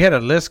 we had a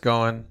list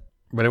going,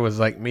 but it was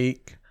like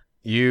Meek,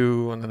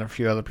 you, and then a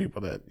few other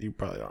people that you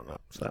probably don't know.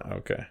 So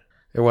Okay.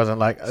 it wasn't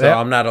like So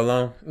I'm not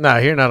alone? Nah,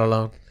 you're not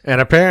alone. And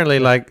apparently,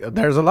 like,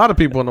 there's a lot of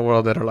people in the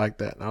world that are like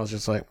that. And I was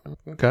just like,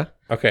 okay.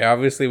 Okay,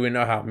 obviously we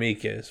know how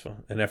Meek is.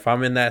 And if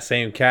I'm in that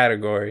same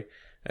category,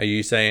 are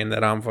you saying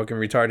that I'm fucking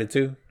retarded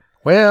too?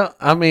 Well,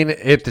 I mean,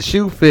 if the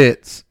shoe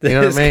fits, you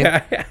know what I mean?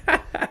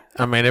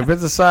 I mean, if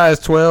it's a size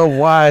 12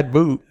 wide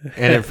boot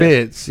and it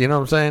fits, you know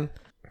what I'm saying?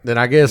 Then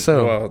I guess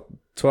so. Well,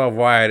 12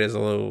 wide is a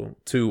little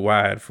too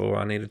wide for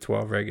I need a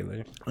 12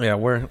 regular. Yeah,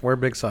 we're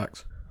big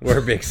socks.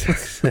 We're big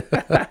six.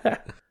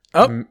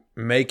 Oh.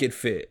 Make it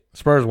fit.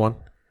 Spurs won.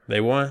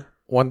 They won?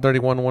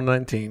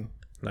 131-119.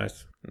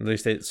 Nice. At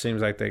least it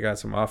seems like they got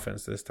some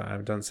offense this time.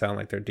 It doesn't sound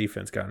like their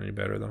defense got any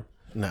better, though.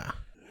 Nah.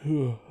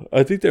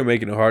 I think they're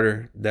making it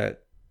harder.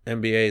 That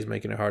NBA is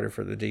making it harder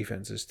for the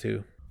defenses,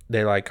 too.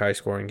 They like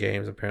high-scoring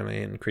games. Apparently,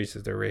 it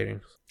increases their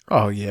ratings.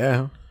 Oh,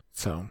 yeah.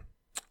 So,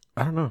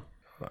 I don't know.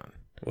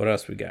 What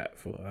else we got?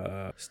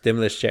 For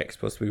stimulus check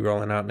supposed to be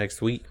rolling out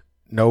next week.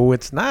 No,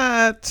 it's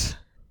not.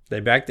 They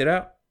backed it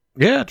out?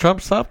 Yeah,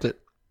 Trump stopped it.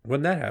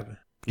 When did that happen?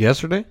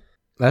 Yesterday?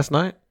 Last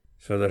night?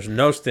 So there's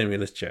no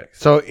stimulus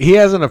checks. So he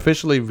hasn't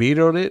officially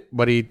vetoed it,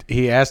 but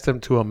he asked him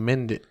to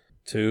amend it.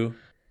 To?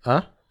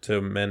 Huh? To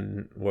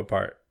amend what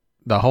part?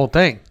 The whole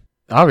thing.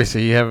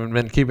 Obviously, you haven't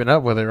been keeping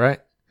up with it,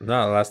 right?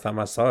 No, the last time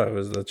I saw it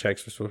was the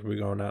checks were supposed to be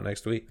going out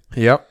next week.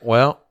 Yep.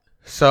 Well,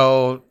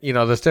 so,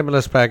 the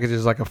stimulus package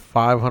is like a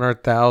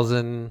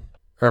 500,000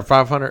 or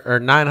 500 or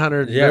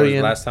 900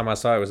 billion. Last time I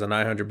saw it was a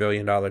 $900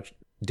 billion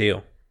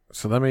deal.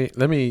 So let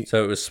me.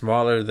 So it was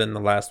smaller than the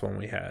last one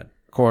we had.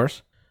 Of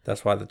course.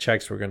 That's why the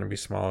checks were going to be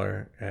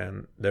smaller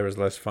and there was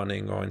less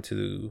funding going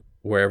to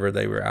wherever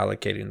they were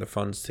allocating the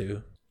funds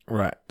to.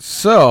 Right.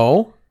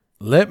 So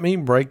let me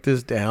break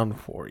this down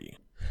for you.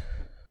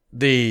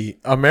 The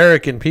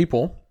American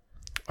people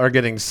are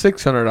getting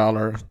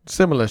 $600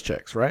 stimulus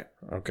checks, right?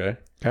 Okay.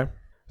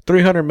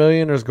 $300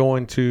 million is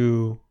going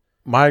to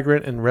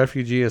migrant and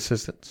refugee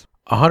assistance.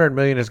 $100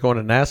 million is going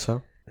to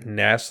NASA.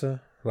 NASA,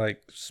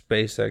 like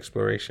space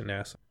exploration,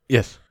 NASA.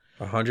 Yes.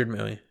 $100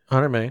 million.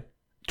 $100 million.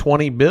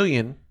 $20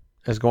 billion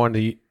is going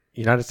to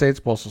United States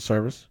Postal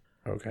Service.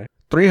 Okay.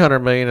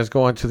 $300 million is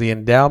going to the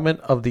Endowment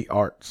of the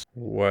Arts.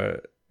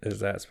 What is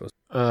that supposed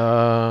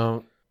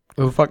to?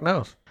 Who the fuck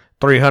knows?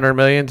 $300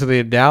 million to the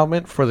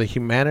Endowment for the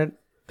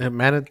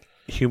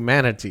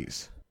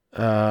Humanities.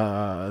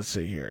 Let's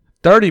see here.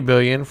 $30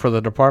 billion for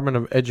the Department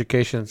of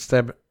Education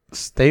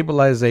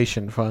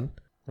Stabilization Fund.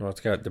 Well,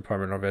 it's got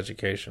Department of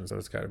Education, so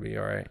it's got to be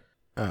all right.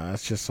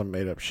 That's just some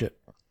made up shit.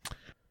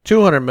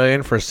 $200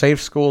 million for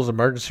Safe Schools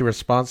Emergency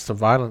Response to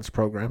Violence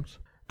programs.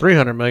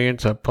 $300 million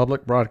to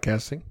public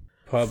broadcasting.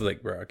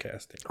 Public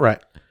broadcasting.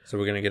 Right. So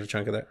we're gonna get a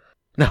chunk of that?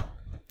 No,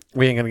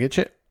 we ain't gonna get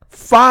shit.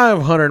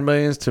 $500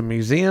 million to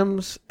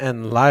museums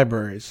and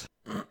libraries.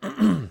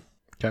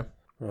 Okay.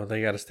 Well,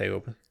 they got to stay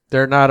open.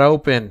 They're not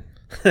open.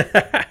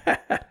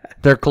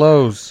 They're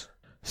closed.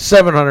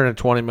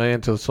 $720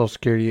 million to the Social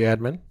Security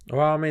admin.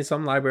 Well, I mean,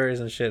 some libraries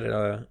and shit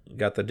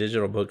got the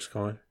digital books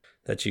going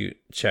that you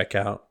check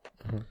out,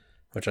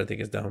 which I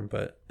think is dumb.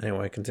 But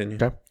anyway, continue.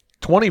 Okay.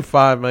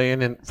 $25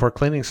 million for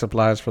cleaning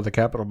supplies for the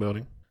Capitol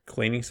building.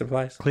 Cleaning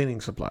supplies?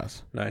 Cleaning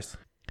supplies. Nice.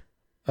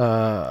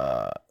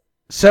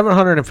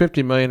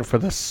 $750 million for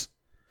this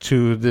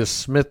to the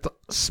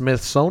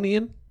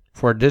Smithsonian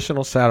for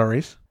additional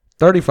salaries.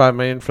 $35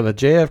 million for the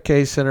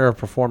JFK Center of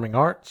Performing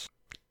Arts.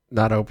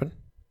 Not open.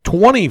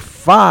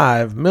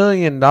 $25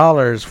 million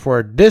for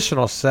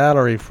additional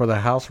salary for the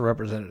House of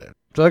Representatives.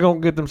 So they're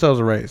going to get themselves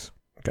a raise.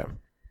 Okay.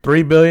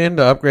 $3 billion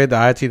to upgrade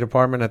the IT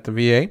department at the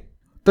VA.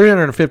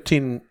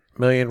 $315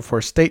 million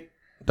for State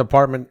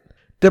Department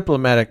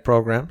diplomatic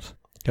programs.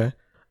 Okay.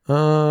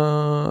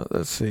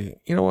 Let's see.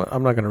 You know what?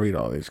 I'm not going to read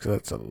all these because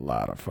that's a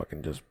lot of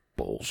fucking just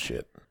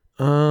bullshit.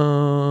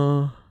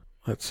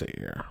 Let's see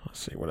here. Let's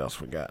see what else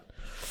we got.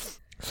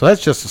 So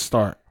that's just a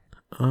start.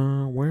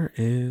 Where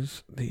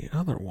is the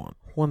other one?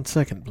 1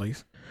 second,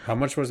 please. How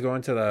much was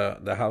going to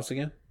the House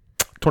again?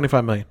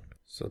 $25 million.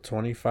 So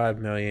 $25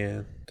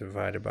 million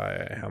divided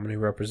by how many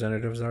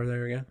representatives are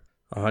there again?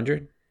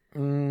 100?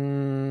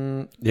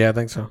 Yeah, I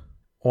think so.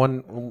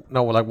 Like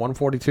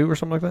 142 or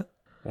something like that.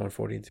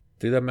 142.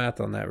 Do the math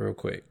on that real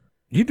quick.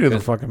 You do the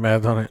fucking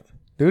math on it.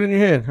 Do it in your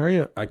head. Hurry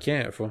up. I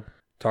can't, fool.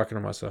 Talking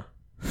to myself.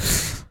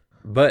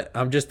 But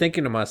I'm just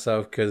thinking to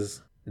myself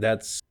because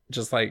that's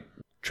just like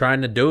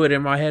trying to do it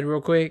in my head real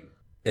quick.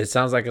 It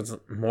sounds like it's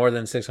more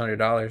than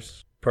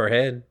 $600 per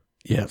head.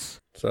 Yes.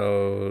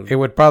 So it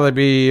would probably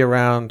be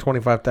around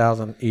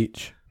 $25,000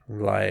 each.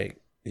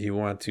 Like you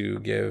want to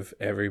give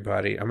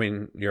everybody, I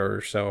mean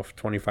yourself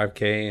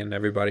 $25,000 and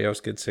everybody else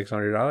gets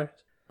 $600.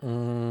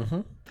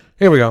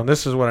 Here we go.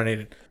 This is what I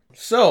needed.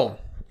 So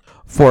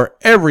for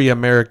every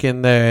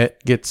American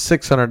that gets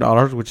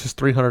 $600, which is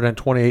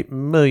 328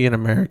 million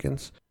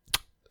Americans,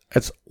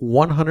 It's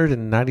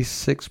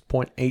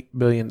 $196.8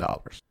 billion,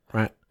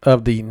 right?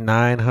 Of the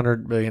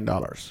 $900 billion,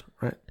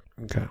 right?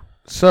 Okay.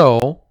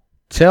 So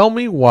tell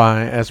me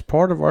why, as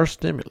part of our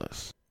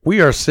stimulus,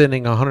 we are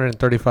sending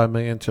 $135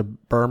 million to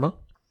Burma,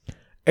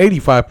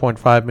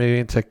 $85.5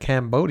 million to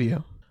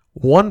Cambodia,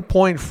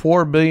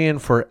 $1.4 billion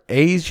for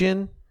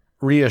Asian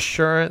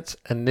Reassurance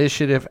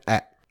Initiative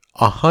Act,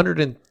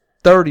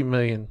 $130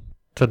 million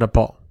to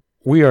Nepal.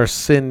 We are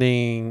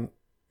sending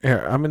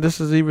here. I mean, this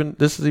is even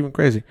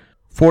crazy.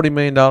 $40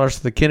 million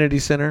to the Kennedy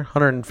Center,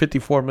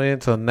 $154 million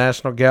to the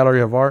National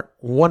Gallery of Art,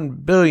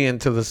 $1 billion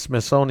to the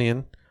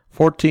Smithsonian,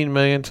 $14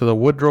 million to the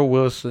Woodrow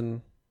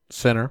Wilson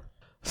Center,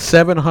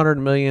 $700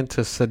 million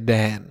to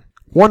Sudan,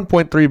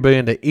 $1.3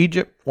 billion to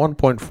Egypt,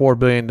 $1.4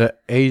 billion to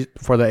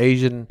for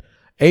the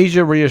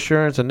Asia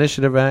Reassurance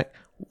Initiative Act,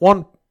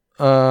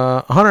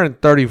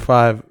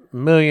 $135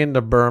 million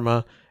to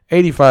Burma,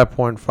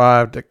 $85.5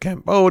 million to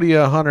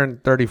Cambodia,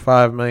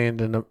 $135 million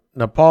to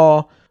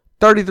Nepal,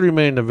 $33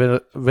 million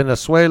to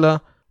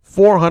Venezuela,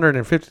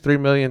 $453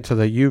 million to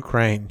the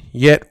Ukraine.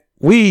 Yet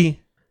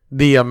we,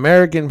 the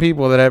American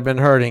people that have been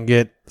hurting,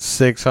 get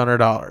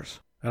 $600.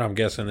 And I'm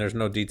guessing there's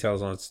no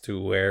details on as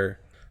to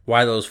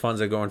why those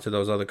funds are going to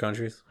those other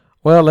countries.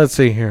 Well, let's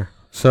see here.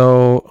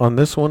 So on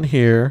this one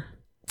here,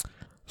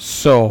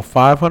 so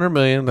 $500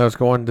 million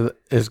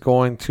is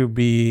going to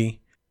be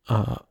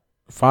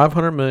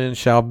 $500 million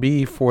shall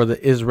be for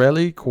the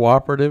Israeli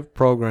cooperative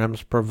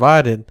programs,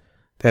 provided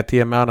that the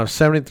amount of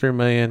 $73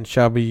 million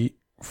shall be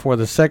for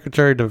the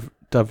Secretary of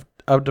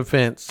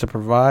Defense to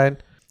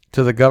provide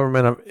to the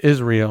government of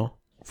Israel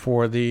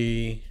for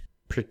the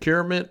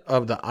procurement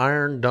of the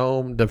Iron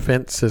Dome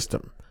defense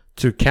system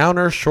to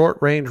counter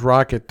short-range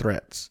rocket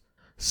threats,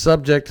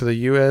 subject to the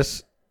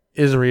U.S.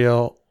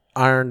 Israel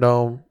Iron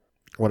Dome,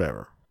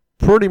 whatever.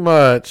 Pretty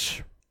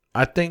much,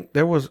 I think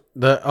there was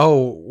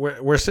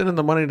we're sending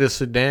the money to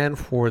Sudan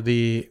for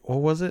the,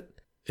 what was it?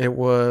 It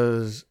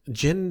was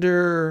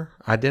gender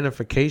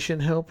identification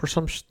help or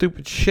some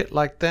stupid shit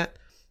like that.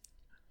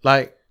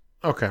 Like,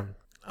 okay,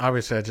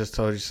 obviously I just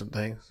told you some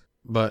things,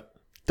 but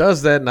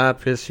does that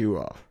not piss you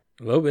off?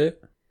 A little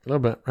bit,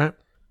 right?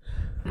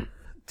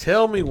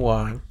 Tell me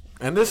why.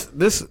 And this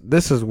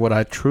is what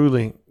I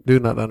truly do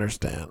not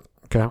understand.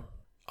 Okay,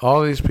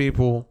 all these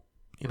people,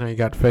 you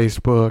got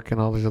Facebook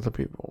and all these other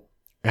people,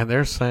 and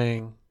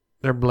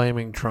they're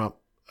blaming Trump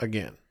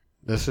again.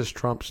 This is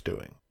Trump's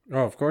doing.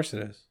 Oh, of course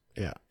it is.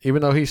 Yeah,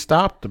 even though he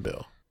stopped the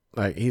bill.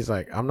 Like, he's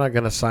like, I'm not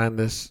going to sign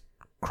this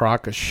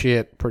crock of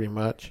shit, pretty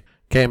much.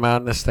 Came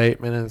out in a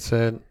statement and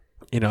said,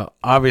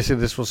 obviously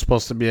this was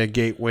supposed to be a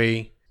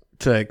gateway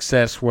to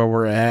access where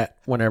we're at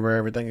whenever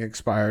everything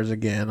expires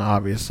again,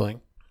 obviously.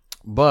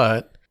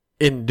 But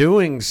in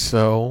doing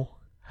so,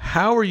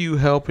 how are you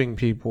helping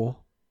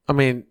people? I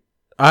mean,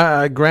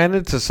 I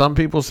granted, to some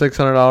people,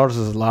 $600 is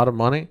a lot of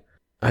money.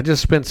 I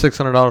just spent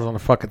 $600 on a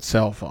fucking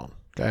cell phone,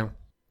 okay?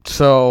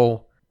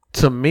 So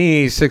to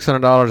me,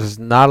 $600 is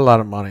not a lot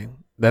of money.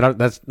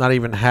 That's not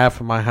even half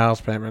of my house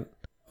payment.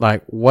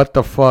 Like, what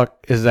the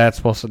fuck is that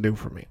supposed to do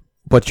for me?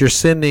 But you're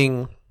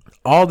sending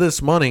all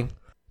this money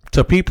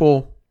to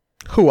people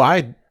who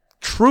I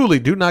truly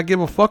do not give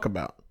a fuck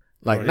about.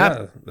 Like,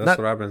 that's what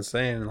I've been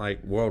saying.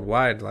 Like,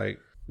 worldwide, like,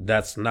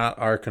 that's not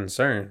our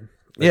concern.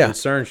 The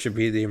concern should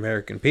be the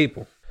American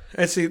people.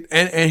 And see,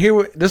 and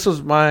here, this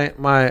was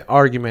my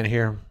argument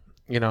here.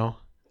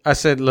 I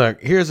said,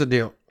 look, here's the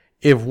deal.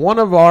 If one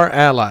of our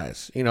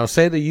allies,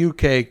 say the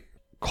UK,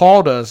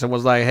 called us and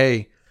was like,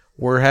 hey,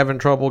 we're having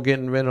trouble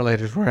getting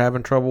ventilators, we're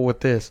having trouble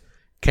with this,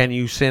 can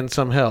you send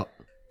some help?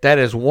 That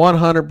is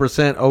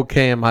 100%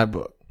 okay in my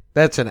book.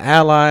 That's an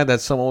ally.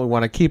 That's someone we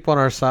want to keep on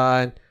our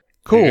side.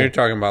 Cool. You're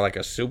talking about like a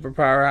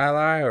superpower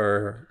ally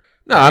or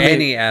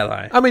any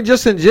ally? I mean,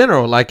 just in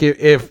general. Like,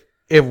 if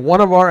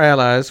one of our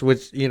allies,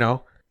 which,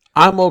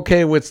 I'm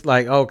okay with,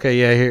 like, okay,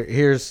 yeah,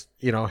 here's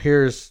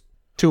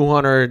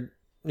 200,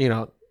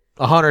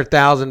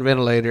 100,000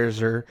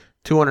 ventilators or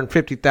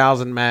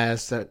 250,000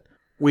 masks that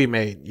we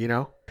made,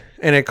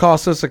 and it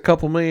cost us a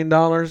couple $1 million,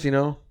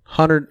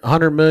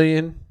 $100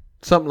 million,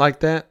 something like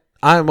that.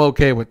 I'm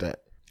okay with that.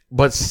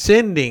 But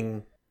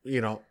sending,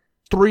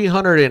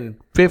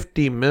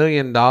 $350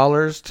 million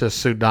to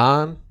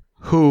Sudan,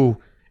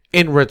 who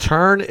in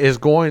return is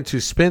going to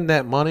spend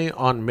that money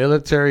on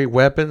military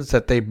weapons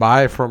that they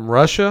buy from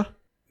Russia,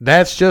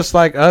 that's just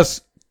like us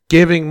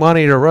giving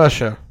money to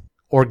Russia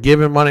or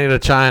giving money to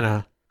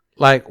China.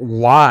 Like,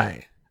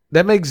 why?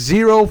 That makes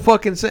zero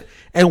fucking sense.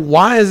 And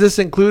why is this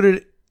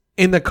included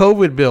in the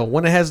COVID bill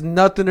when it has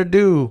nothing to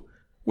do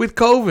with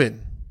COVID?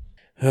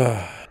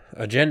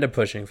 Agenda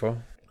pushing, fool.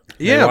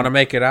 Yeah. They want to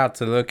make it out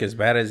to look as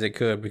bad as it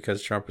could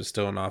because Trump is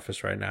still in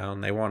office right now.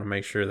 And they want to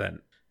make sure that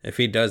if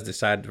he does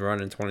decide to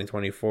run in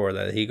 2024,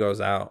 that he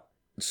goes out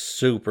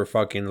super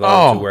fucking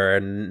low to where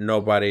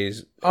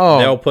nobody's...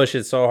 They'll push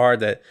it so hard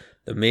that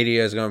the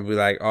media is going to be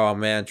like, oh,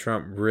 man,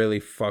 Trump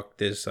really fucked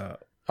this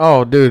up.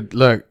 Oh, dude,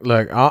 look,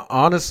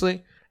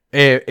 honestly,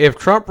 if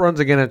Trump runs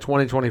again in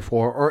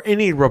 2024 or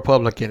any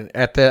Republican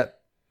at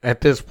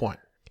this point,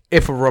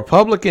 if a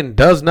Republican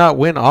does not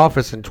win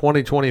office in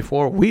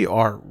 2024, we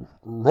are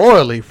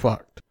royally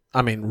fucked.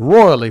 I mean,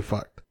 royally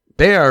fucked.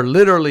 They are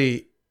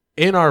literally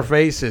in our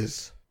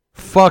faces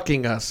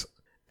fucking us.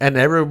 And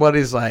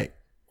everybody's like,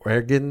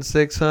 we're getting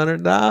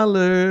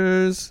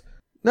 $600.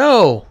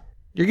 No,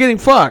 you're getting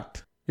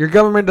fucked. Your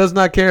government does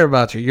not care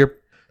about you.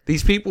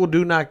 These people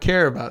do not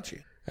care about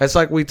you. That's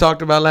like we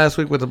talked about last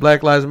week with the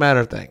Black Lives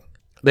Matter thing.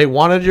 They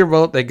wanted your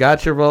vote. They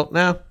got your vote.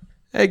 Now,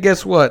 hey,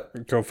 guess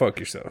what? Go fuck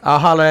yourself. I'll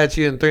holler at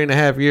you in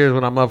 3.5 years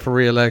when I'm up for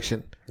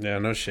re-election. Yeah,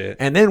 no shit.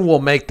 And then we'll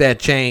make that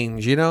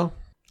change, you know?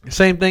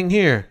 Same thing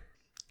here.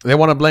 They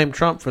want to blame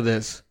Trump for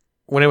this.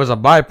 When it was a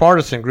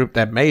bipartisan group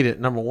that made it,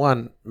 number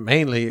one,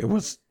 mainly it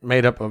was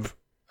made up of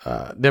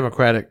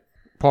Democratic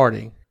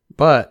Party.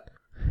 But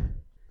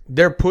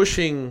they're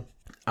pushing...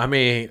 I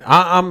mean,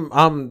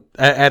 I'm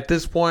at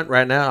this point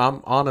right now,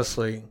 I'm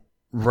honestly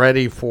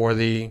ready for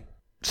the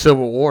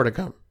Civil War to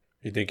come.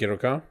 You think it'll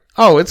come?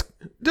 Oh, it's...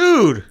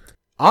 Dude!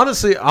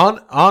 Honestly,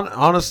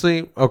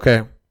 honestly,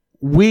 okay.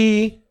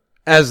 We,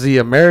 as the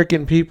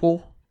American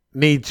people,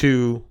 need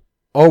to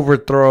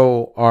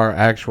overthrow our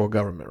actual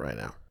government right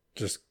now.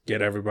 Just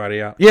get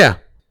everybody out. Yeah.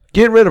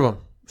 Get rid of them.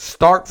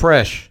 Start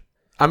fresh.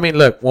 I mean,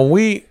 look, when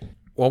we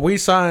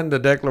signed the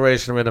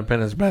Declaration of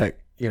Independence back,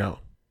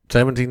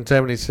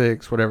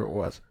 1776, whatever it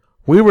was,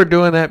 we were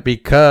doing that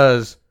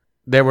because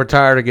they were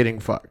tired of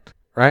getting fucked,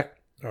 right?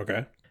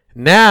 Okay.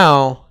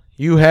 Now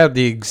you have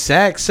the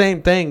exact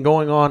same thing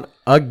going on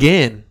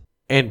again,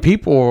 and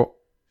people,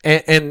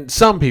 and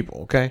some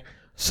people, okay,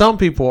 some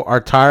people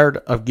are tired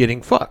of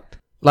getting fucked.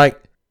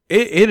 Like,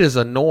 it is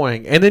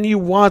annoying. And then you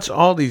watch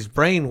all these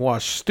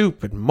brainwashed,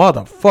 stupid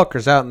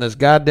motherfuckers out in this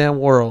goddamn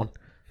world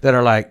that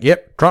are like,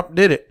 yep, Trump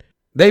did it.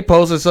 They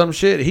posted some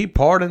shit. He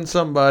pardoned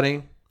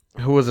somebody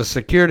who was a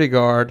security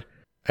guard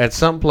at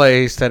some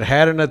place that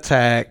had an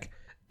attack,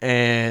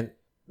 and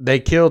he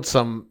killed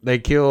 6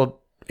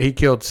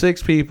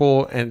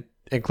 people and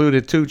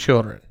included 2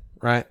 children,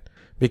 right?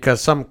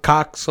 Because some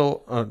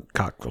cocksucking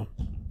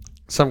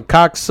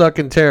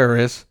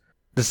terrorist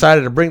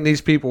decided to bring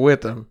these people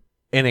with him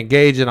and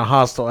engage in a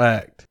hostile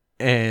act,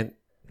 and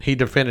he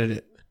defended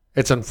it.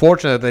 It's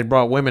unfortunate that they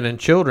brought women and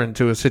children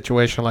to a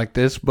situation like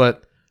this,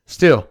 but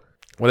still,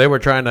 they were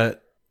trying to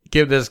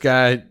give this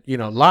guy,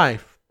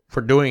 life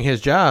for doing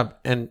his job,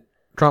 and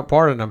Trump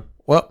pardoned him.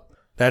 Well,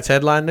 that's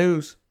headline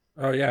news.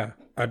 Oh, yeah.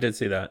 I did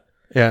see that.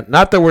 Yeah,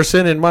 not that we're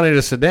sending money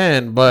to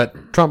Sudan,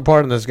 but Trump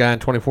pardoned this guy in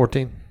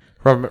 2014.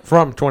 From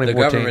 2014. The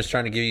government's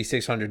trying to give you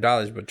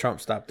 $600, but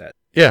Trump stopped that.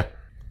 Yeah.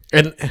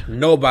 And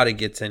nobody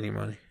gets any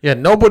money. Yeah,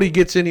 nobody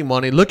gets any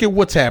money. Look at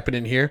what's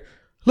happening here.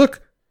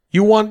 Look,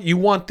 you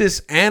want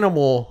this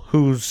animal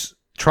who's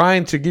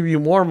trying to give you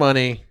more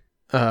money.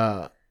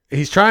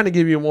 He's trying to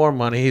give you more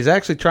money. He's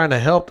actually trying to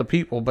help the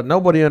people, but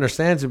nobody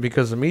understands it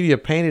because the media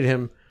painted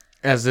him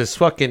as this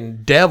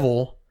fucking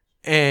devil,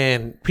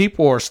 and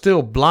people are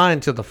still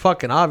blind to the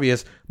fucking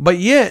obvious. But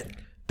yet,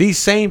 these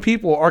same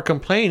people are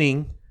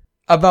complaining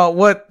about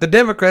what the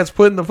Democrats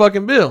put in the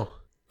fucking bill.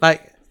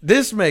 Like,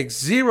 this makes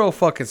zero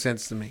fucking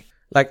sense to me.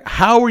 Like,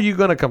 how are you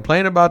going to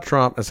complain about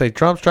Trump and say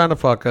Trump's trying to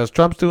fuck us,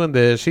 Trump's doing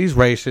this, he's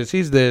racist,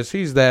 he's this,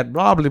 he's that,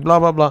 blah, blah, blah,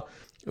 blah, blah.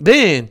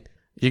 Then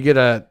you get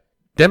a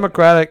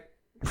Democratic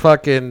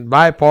fucking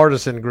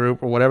bipartisan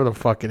group or whatever the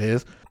fuck it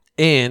is,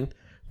 and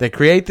they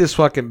create this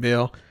fucking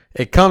bill.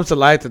 It comes to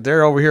light that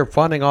they're over here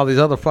funding all these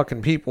other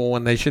fucking people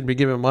when they should be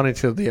giving money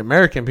to the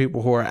American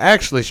people who are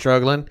actually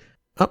struggling.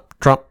 Oh,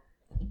 Trump.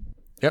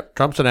 Yep,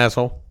 Trump's an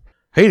asshole.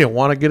 He didn't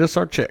want to get us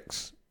our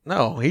checks.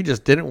 No, he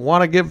just didn't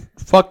want to give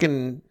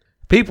fucking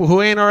people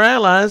who ain't our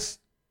allies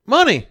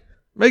money.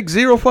 Makes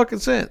zero fucking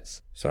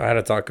sense. So I had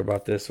to talk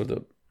about this with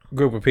a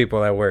group of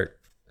people at work.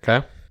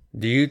 Okay.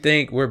 Do you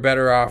think we're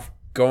better off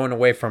going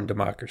away from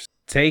democracy?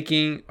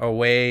 Taking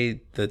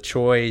away the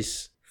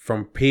choice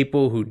from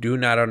people who do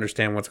not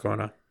understand what's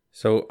going on.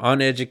 So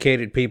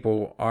uneducated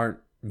people aren't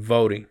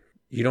voting.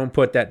 You don't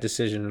put that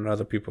decision in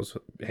other people's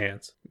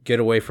hands. Get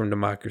away from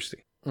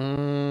democracy.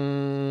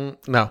 No,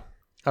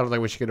 I don't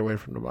think we should get away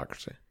from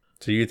democracy.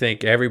 So you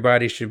think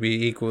everybody should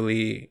be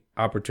equally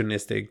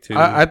opportunistic to...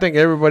 I think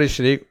everybody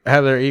should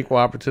have their equal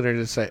opportunity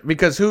to say.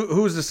 Because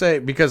who's to say?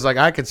 Because like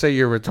I could say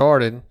you're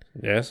retarded.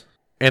 Yes.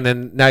 And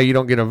then now you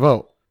don't get a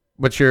vote.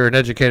 But you're an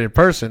educated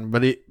person.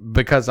 But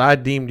because I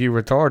deemed you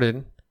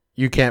retarded,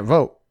 you can't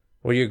vote.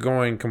 Well, you're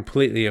going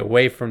completely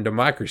away from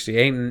democracy.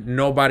 Ain't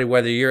nobody,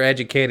 whether you're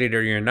educated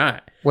or you're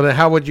not. Well, then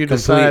how would you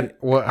decide?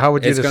 How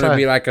would you decide? It's going to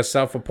be like a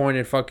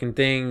self-appointed fucking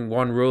thing,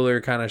 one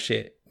ruler kind of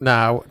shit.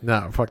 No,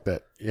 fuck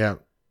that. Yeah.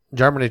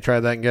 Germany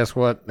tried that, and guess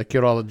what? They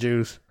killed all the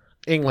Jews.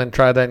 England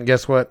tried that, and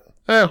guess what?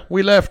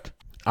 We left.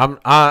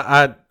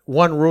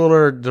 One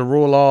ruler, the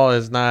rule of law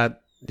is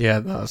not,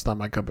 it's not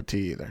my cup of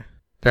tea either.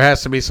 There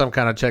has to be some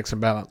kind of checks and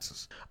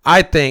balances.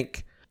 I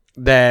think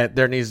that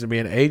there needs to be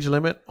an age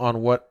limit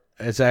on what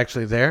is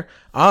actually there.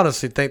 I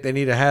honestly think they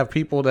need to have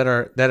people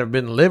that have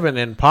been living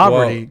in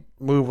poverty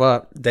move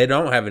up. They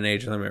don't have an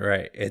age limit,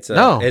 right? It's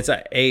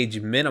an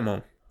age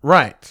minimum.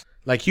 Right.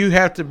 Like you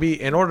have to be,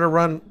 in order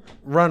to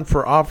run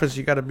for office,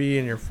 you got to be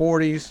in your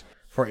 40s.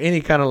 for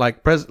any kind of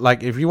like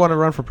like if you want to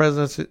run for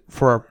president,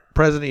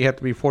 you have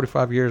to be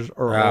 45 years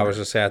or older. I was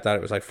just say I thought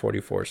it was like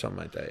 44 or something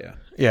like that. Yeah.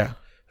 Yeah.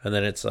 And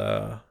then it's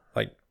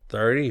like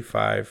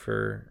 35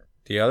 for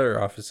the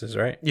other offices,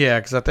 right? Yeah,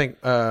 because I think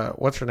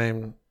what's her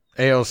name,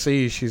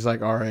 AOC, she's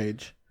like our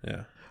age.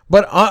 Yeah.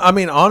 But I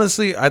mean,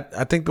 honestly, I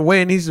think the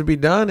way it needs to be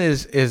done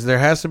is there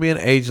has to be an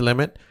age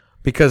limit,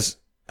 because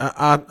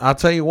I'll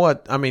tell you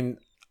what. I mean,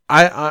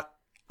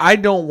 I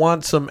don't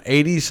want some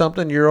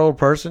 80-something-year-old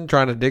person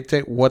trying to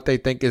dictate what they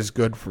think is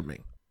good for me.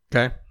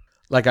 Okay,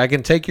 like I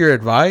can take your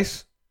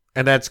advice,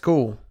 and that's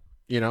cool,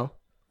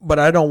 but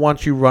I don't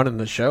want you running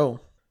the show.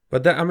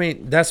 But I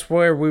mean, that's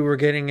where we were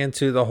getting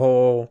into the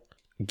whole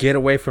get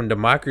away from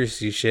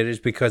democracy shit, is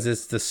because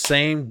it's the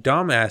same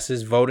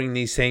dumbasses voting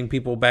these same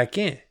people back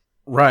in.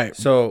 Right.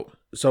 So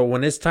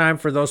when it's time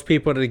for those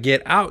people to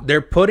get out,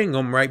 they're putting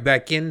them right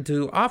back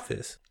into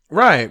office.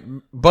 Right.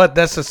 But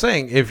that's the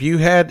thing. If you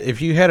had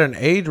an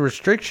age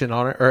restriction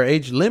on it or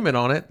age limit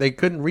on it, they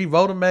couldn't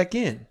re-vote them back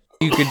in.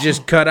 You could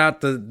just cut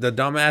out the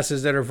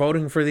dumbasses that are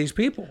voting for these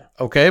people.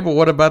 Okay, but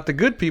what about the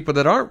good people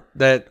that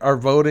are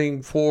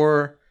voting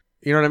for,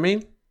 you know what I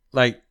mean?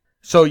 Like,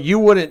 so you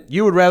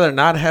would rather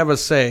not have a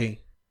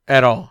say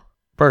at all,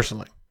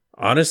 personally?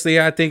 Honestly,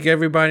 I think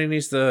everybody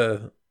needs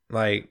to,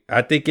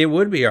 I think it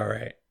would be all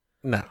right.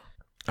 No.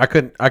 I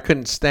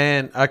couldn't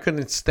stand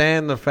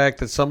the fact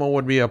that someone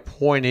would be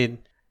appointed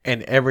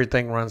and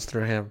everything runs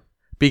through him.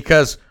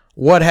 Because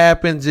what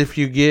happens if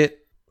you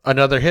get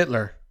another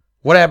Hitler?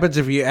 What happens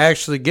if you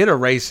actually get a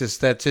racist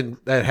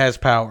that has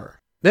power?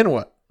 Then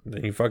what?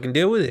 Then you fucking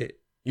deal with it.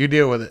 You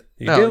deal with it.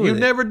 You've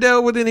never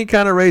dealt with any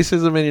kind of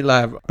racism in your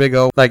life, big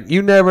O. Like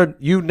you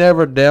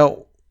never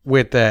dealt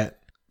with that.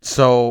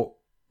 So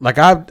like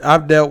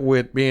I've dealt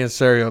with being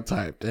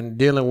stereotyped and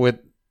dealing with,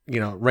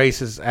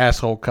 racist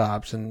asshole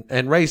cops and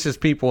racist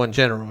people in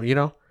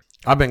general,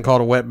 I've been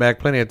called a wetback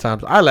plenty of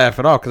times. I laugh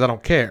it off because I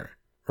don't care,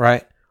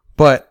 right?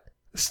 But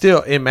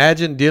still,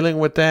 imagine dealing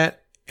with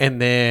that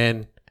and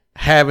then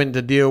having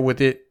to deal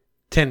with it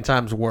 10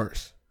 times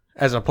worse,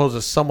 as opposed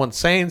to someone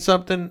saying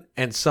something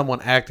and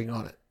someone acting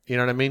on it. You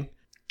know what I mean?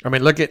 I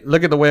mean, look at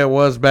the way it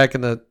was back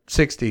in the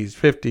 60s,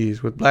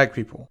 50s with black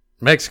people,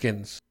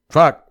 Mexicans.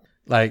 Fuck.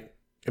 Like,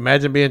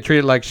 imagine being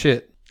treated like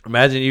shit.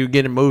 Imagine you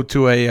getting moved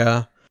to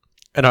a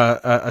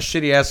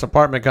shitty ass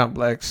apartment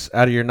complex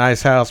out of your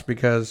nice house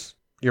because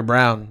you're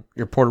brown,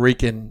 you're Puerto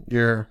Rican,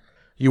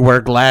 you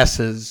wear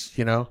glasses,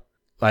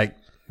 like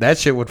that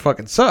shit would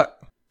fucking suck.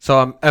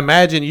 So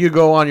imagine you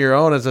go on your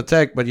own as a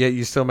tech, but yet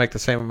you still make the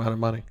same amount of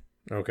money.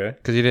 Okay.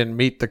 Because you didn't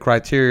meet the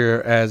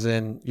criteria, as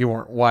in you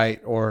weren't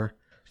white or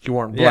you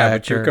weren't black. Yeah,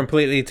 but you're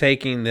completely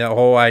taking the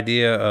whole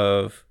idea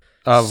of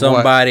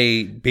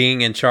somebody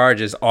being in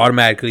charge is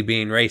automatically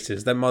being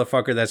racist. That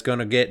motherfucker that's going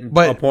to get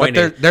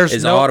appointed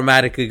is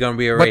automatically going to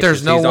be a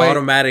racist. But he's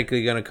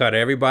automatically going to cut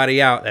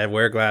everybody out that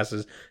wear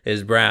glasses,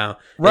 is brown,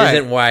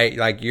 isn't white.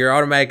 Like, you're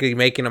automatically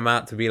making him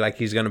out to be like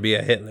he's going to be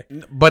a Hitler.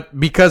 But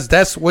because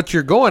that's what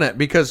you're going at.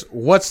 Because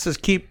what's to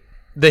keep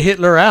the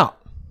Hitler out?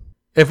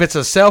 If it's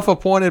a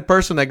self-appointed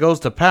person that goes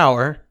to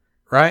power,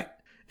 right?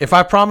 If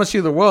I promise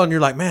you the world and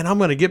you're like, man, I'm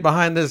going to get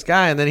behind this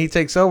guy, and then he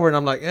takes over and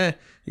I'm like,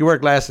 you wear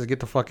glasses, get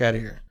the fuck out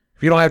of here.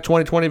 If you don't have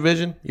 20/20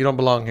 vision, you don't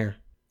belong here.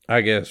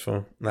 I guess,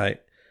 fool.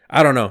 Like,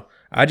 I don't know.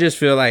 I just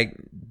feel like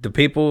the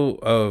people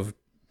of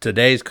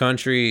today's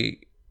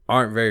country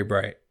aren't very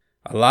bright.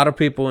 A lot of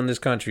people in this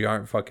country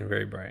aren't fucking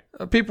very bright.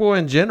 People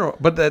in general,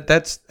 but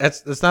that's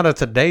not a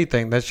today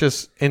thing. That's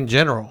just in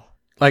general.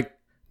 Like,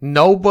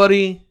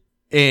 nobody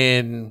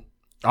in,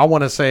 I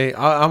want to say,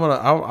 I'm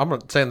gonna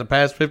say in the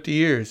past 50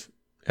 years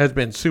has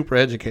been super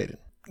educated.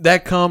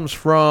 That comes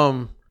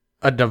from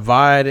a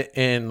divide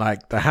in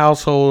like the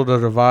household, a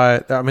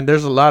divide. I mean,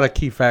 there's a lot of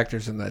key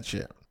factors in that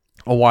shit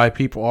on why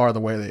people are the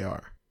way they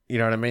are. You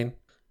know what I mean?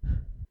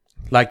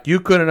 Like, you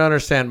couldn't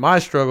understand my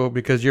struggle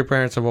because your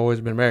parents have always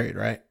been married,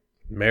 right?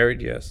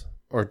 Married, yes.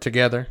 Or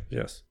together?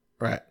 Yes.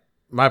 Right.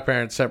 My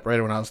parents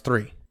separated when I was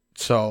 3.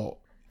 So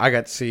I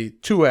got to see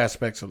 2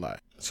 aspects of life.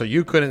 So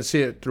you couldn't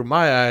see it through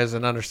my eyes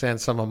and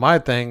understand some of my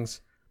things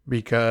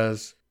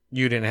because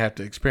you didn't have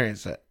to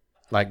experience that.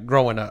 Like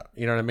growing up.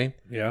 You know what I mean?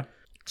 Yeah.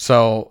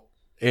 So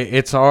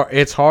it's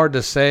hard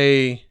to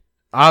say,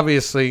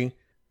 obviously,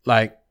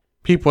 like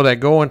people that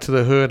go into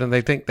the hood and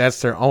they think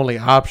that's their only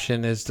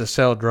option is to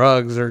sell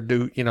drugs or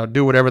do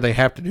whatever they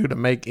have to do to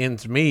make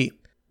ends meet.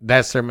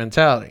 That's their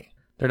mentality.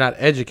 They're not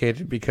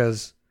educated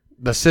because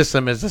the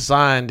system is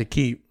designed to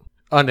keep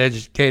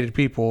uneducated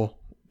people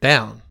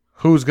down.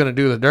 Who's going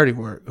to do the dirty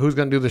work? Who's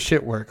going to do the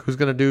shit work? Who's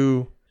going to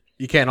do,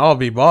 you can't all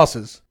be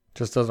bosses.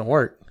 Just doesn't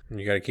work.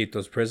 You got to keep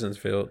those prisons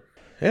filled.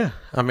 Yeah.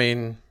 I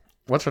mean,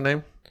 what's her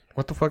name?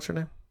 What the fuck's her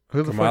name?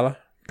 Who the Kamala? fuck?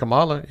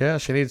 Kamala. Yeah,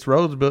 she needs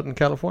roads built in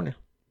California.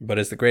 But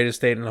it's the greatest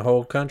state in the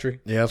whole country.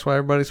 Yeah, that's why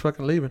everybody's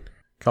fucking leaving.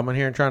 Coming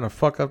here and trying to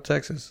fuck up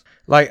Texas.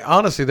 Like,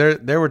 honestly,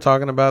 they were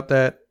talking about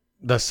that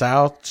the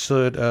South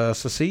should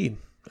secede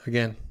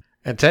again.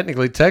 And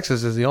technically,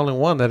 Texas is the only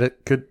one that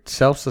it could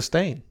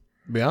self-sustain,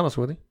 to be honest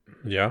with you.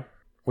 Yeah.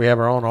 We have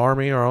our own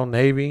army, our own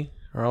navy,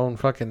 our own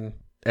fucking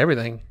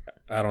everything.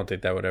 I don't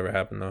think that would ever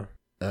happen though.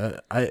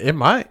 It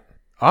might,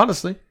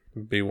 honestly.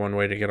 Be one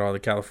way to get all the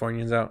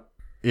Californians out.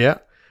 Yeah,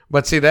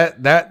 but see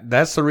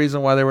that's the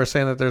reason why they were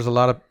saying that there's a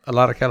lot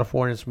of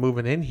Californians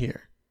moving in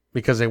here,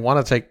 because they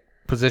want to take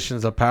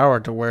positions of power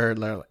to where,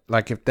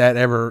 like, if that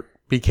ever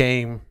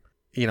became,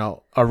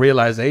 a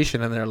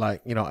realization, and they're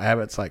like,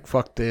 Abbott's like,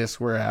 fuck this,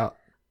 we're out,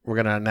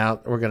 we're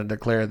gonna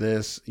declare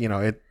this,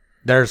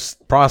 there's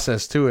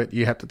process to it.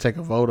 You have to take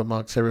a vote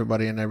amongst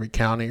everybody in every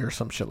county or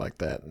some shit like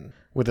that, and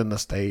within the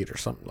state or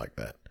something like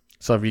that.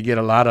 So if you get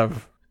a lot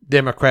of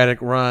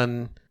Democratic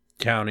run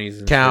counties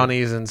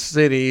and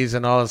cities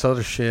and all this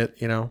other shit,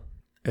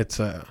 it's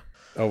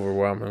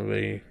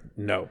overwhelmingly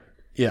no.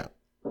 Yeah.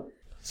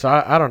 So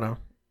I don't know.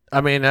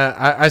 I mean,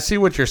 I see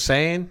what you're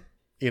saying.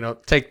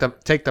 Take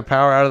the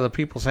power out of the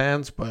people's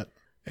hands, but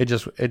it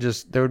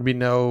just there would be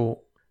no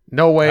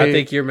way. I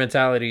think your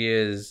mentality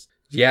is,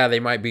 yeah, they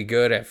might be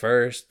good at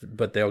first,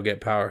 but they'll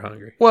get power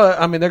hungry. Well,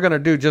 I mean, they're gonna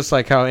do just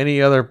like how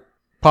any other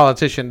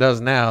politician does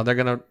now. They're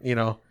gonna,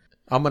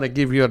 I'm gonna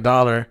give you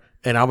 $1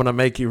 and I'm gonna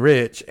make you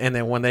rich, and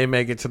then when they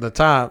make it to the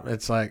top,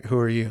 it's like, who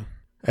are you?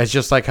 It's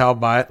just like how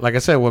like I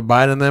said, with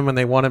Biden and them, when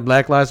they wanted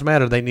Black Lives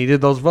Matter, they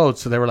needed those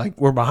votes, so they were like,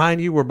 we're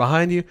behind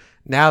you.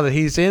 Now that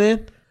he's in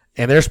it,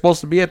 and they're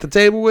supposed to be at the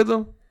table with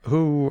him,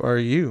 who are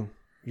you?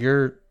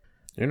 You're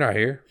not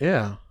here.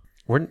 Yeah,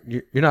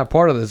 you're not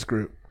part of this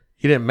group.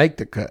 You didn't make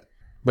the cut,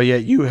 but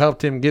yet you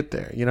helped him get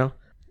there.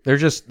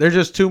 There's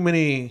just too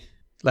many.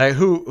 Like,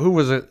 who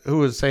was it? Who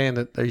was saying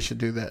that they should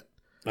do that?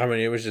 I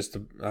mean, it was just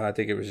I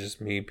think it was just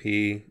me,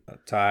 P,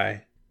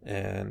 Ty,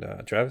 and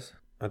Travis.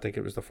 I think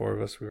it was the four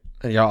of us.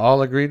 And y'all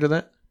all agreed to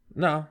that?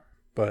 No,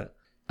 but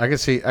I can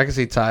see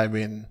Ty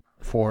being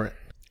for it.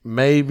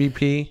 Maybe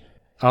P.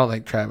 I don't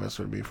think Travis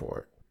would be for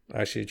it.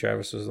 Actually,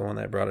 Travis was the one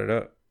that brought it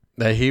up.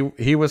 That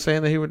he was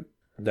saying that he would.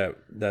 That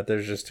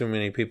there's just too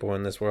many people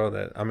in this world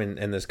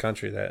in this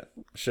country that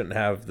shouldn't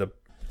have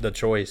the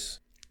choice.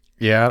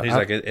 Yeah, he's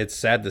like, it's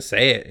sad to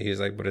say it. He's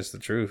like, but it's the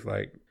truth.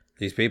 Like,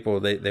 these people,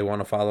 they want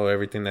to follow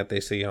everything that they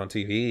see on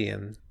TV,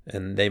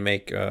 and they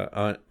make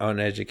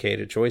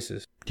uneducated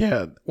choices.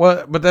 Yeah,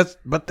 well, but that's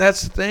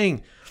the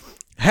thing.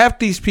 Half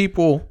these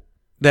people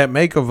that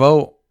make a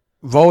vote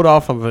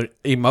off of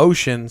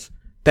emotions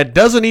that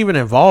doesn't even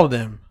involve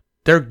them.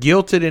 They're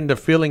guilted into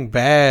feeling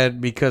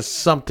bad because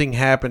something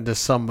happened to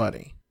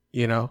somebody.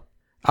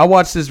 I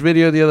watched this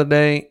video the other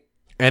day,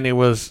 and it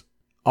was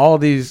all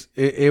these.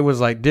 It was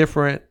like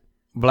different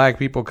black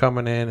people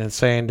coming in and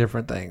saying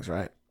different things,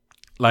 right?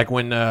 Like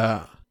when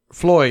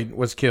Floyd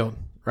was killed,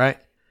 right?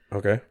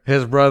 Okay.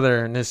 His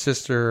brother and his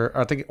sister,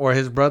 I think, or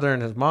his brother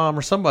and his mom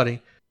or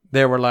somebody,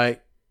 they were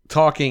like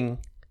talking,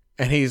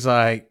 and he's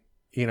like,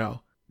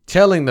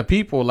 telling the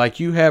people, like,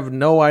 you have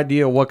no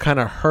idea what kind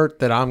of hurt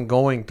that I'm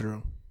going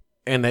through,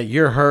 and that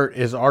your hurt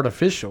is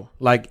artificial.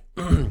 Like,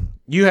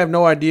 you have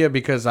no idea,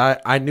 because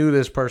I knew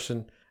this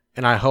person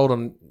and I hold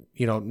him,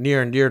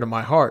 near and dear to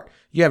my heart.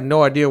 You have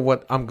no idea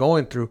what I'm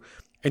going through,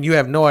 and you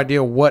have no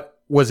idea what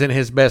was in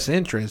his best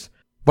interest.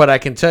 But I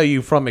can tell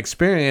you from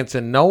experience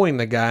and knowing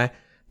the guy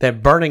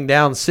that burning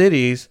down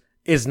cities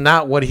is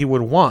not what he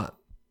would want.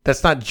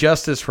 That's not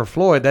justice for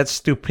Floyd. That's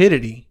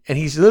stupidity. And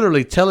he's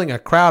literally telling a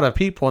crowd of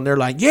people, and they're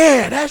like,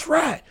 yeah, that's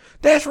right.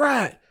 That's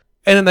right.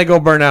 And then they go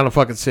burn down a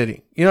fucking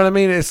city. You know what I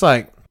mean? It's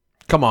like,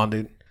 come on,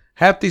 dude.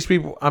 Half these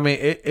people, I mean,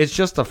 it's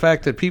just the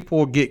fact that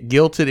people get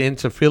guilted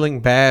into feeling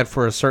bad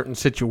for a certain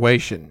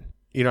situation.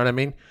 You know what I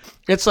mean?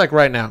 It's like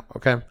right now,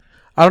 okay?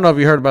 I don't know if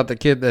you heard about the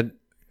kid that,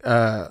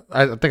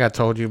 I think I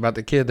told you about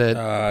the kid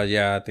that.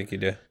 Yeah, I think you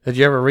did. Did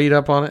you ever read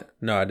up on it?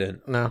 No, I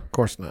didn't. No, of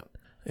course not.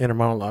 Inner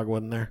monologue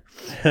wasn't there.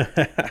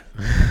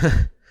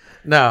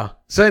 No.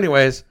 So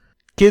anyways,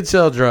 kid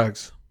sell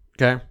drugs.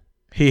 Okay.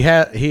 He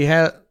had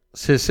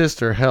his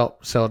sister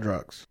help sell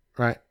drugs,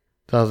 right?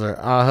 Tells her,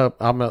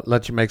 I'm gonna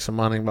let you make some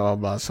money, blah, blah,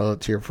 blah, sell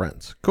it to your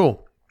friends.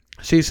 Cool.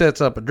 She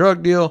sets up a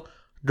drug deal.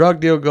 Drug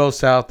deal goes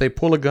south. They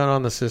pull a gun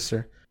on the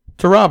sister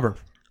to rob her.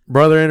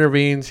 Brother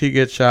intervenes. He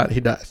gets shot.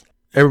 He dies.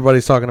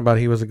 Everybody's talking about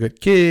he was a good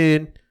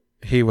kid.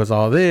 He was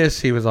all this.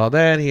 He was all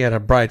that. He had a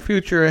bright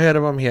future ahead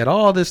of him. He had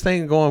all this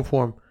thing going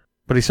for him.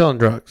 But he's selling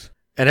drugs.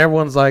 And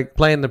everyone's like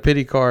playing the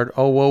pity card.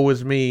 Oh, woe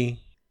is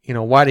me.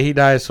 Why did he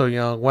die so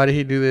young? Why did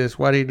he do this?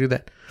 Why did he do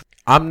that?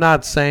 I'm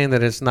not saying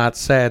that it's not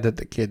sad that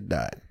the kid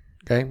died.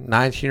 Okay?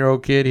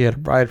 19-year-old kid. He had a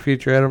bright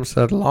future ahead of him.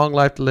 So had a long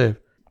life to live.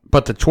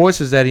 But the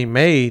choices that he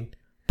made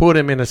put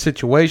him in a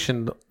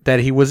situation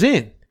that he was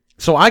in.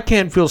 So I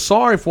can't feel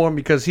sorry for him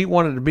because he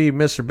wanted to be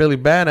Mr. Billy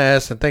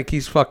Badass and think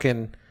he's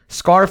fucking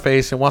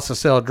Scarface and wants to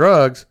sell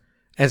drugs,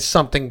 and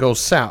something goes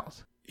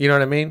south. You know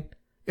what I mean?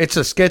 It's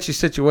a sketchy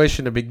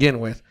situation to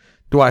begin with.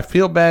 Do I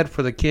feel bad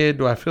for the kid?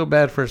 Do I feel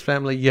bad for his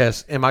family?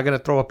 Yes. Am I going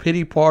to throw a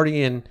pity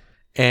party and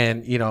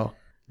you're going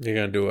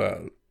to do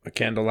a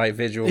candlelight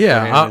vigil?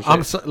 Yeah.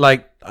 I'm so,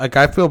 like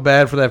I feel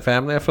bad for that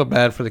family. I feel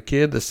bad for the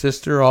kid, the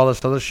sister, all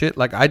this other shit.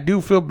 Like, I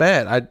do feel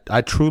bad.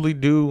 I truly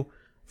do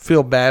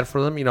feel bad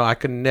for them. I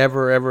could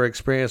never ever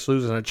experience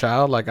losing a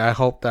child. Like, I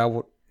hope that I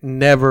would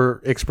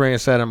never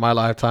experience that in my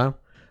lifetime.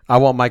 I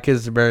want my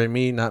kids to bury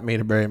me, not me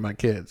to bury my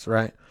kids,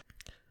 right?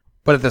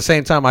 But at the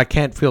same time, I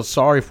can't feel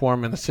sorry for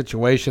him in the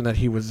situation that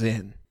he was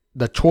in,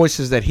 the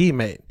choices that he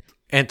made.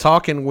 And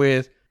talking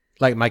with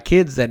like my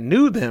kids that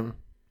knew them,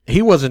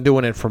 he wasn't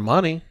doing it for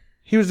money.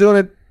 He was doing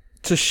it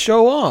to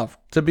show off,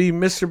 to be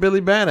Mr.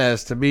 Billy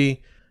Badass, to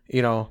be,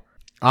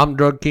 I'm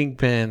drug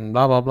kingpin,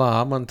 blah, blah,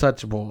 blah. I'm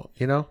untouchable,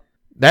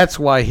 That's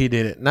why he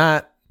did it.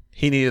 Not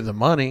he needed the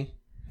money.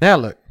 Now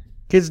look,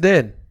 kid's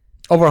dead.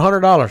 Over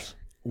 $100.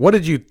 What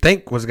did you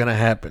think was going to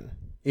happen?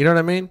 You know what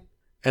I mean?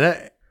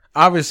 And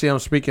obviously I'm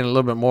speaking a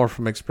little bit more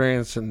from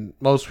experience than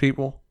most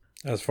people.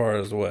 As far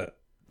as what?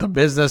 The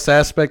business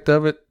aspect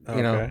of it,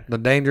 Okay. the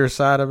dangerous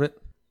side of it,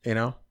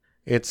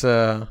 it's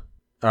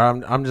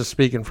I'm just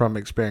speaking from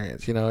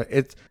experience,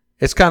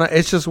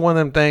 it's just one of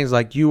them things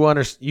like you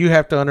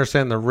have to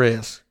understand the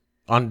risk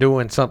on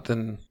doing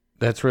something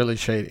that's really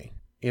shady.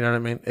 You know what I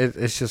mean?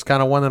 It's just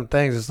kind of one of them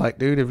things. It's like,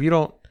 dude, if you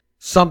don't,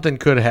 something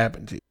could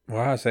happen to you.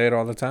 Well, I say it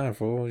all the time,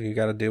 fool. You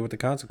got to deal with the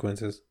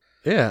consequences.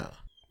 Yeah.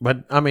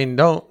 But I mean,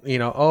 don't, he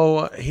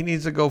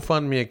needs a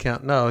GoFundMe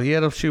account. No, he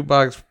had a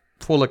shoebox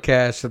full of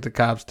cash that the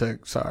cops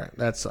took. Sorry,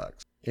 that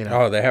sucks.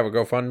 Oh, they have a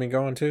GoFundMe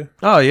going too?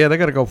 Oh yeah, they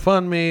got a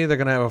GoFundMe. They're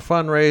gonna have a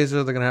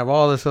fundraiser. They're gonna have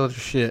all this other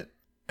shit.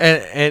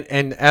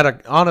 And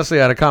honestly,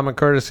 out of common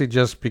courtesy,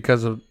 just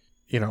because of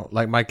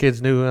like my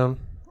kids knew him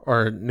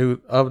or knew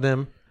of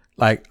them,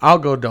 like I'll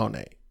go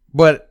donate.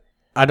 But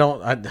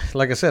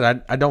like I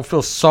said, I don't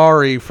feel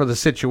sorry for the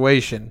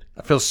situation.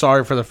 I feel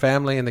sorry for the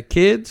family and the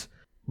kids.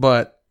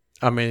 But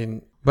I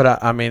mean,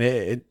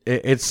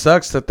 it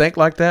sucks to think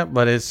like that.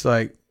 But it's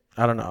like,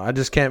 I don't know. I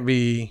just can't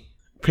be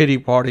pity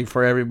party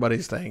for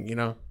everybody's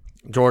thing,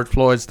 George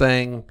Floyd's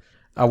thing,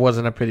 I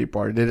wasn't a pity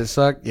party. Did it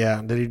suck?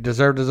 Yeah. Did he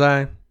deserve to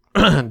die?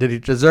 Did he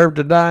deserve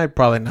to die?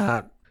 Probably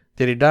not.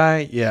 Did he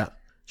die? Yeah.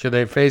 Should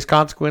they face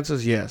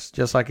consequences? Yes.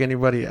 Just like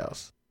anybody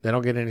else. They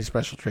don't get any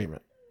special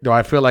treatment. Do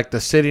I feel like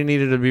the city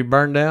needed to be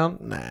burned down?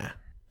 Nah.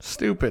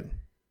 Stupid.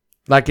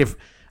 Like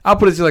I'll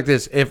put it to you like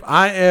this. If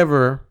I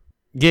ever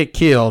get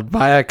killed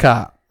by a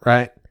cop,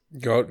 right?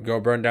 Go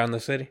burn down the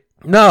city?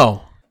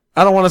 No.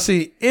 I don't want to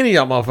see any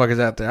of y'all motherfuckers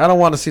out there. I don't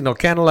want to see no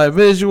candlelight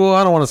visual.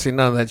 I don't want to see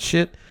none of that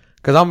shit.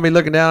 Because I'm going to be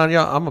looking down on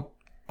y'all.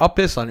 I'll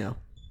piss on y'all.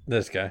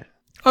 This guy.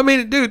 I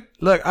mean, dude,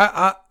 look,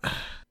 I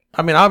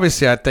mean,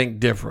 obviously I think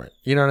different.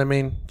 You know what I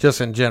mean?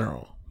 Just in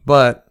general.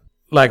 But,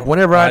 like,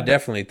 whenever I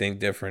definitely think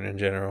different in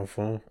general,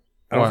 fool.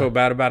 I don't feel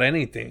bad about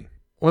anything.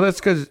 Well, that's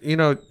because,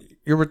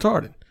 you're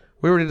retarded.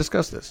 We already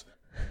discussed this.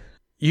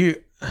 I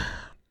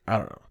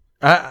don't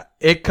know.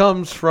 It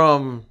comes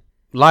from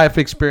life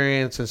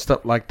experience and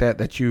stuff like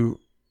that you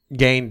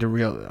gain to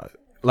realize.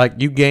 Like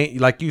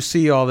you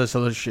see all this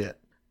other shit.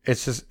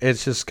 It's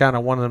just kind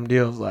of one of them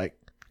deals. Like,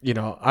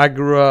 I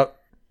grew up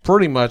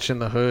pretty much in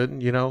the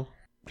hood,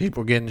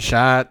 people getting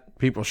shot,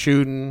 people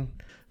shooting,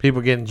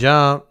 people getting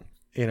jumped,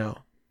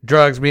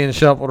 drugs being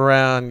shuffled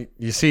around.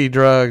 You see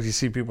drugs, you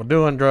see people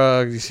doing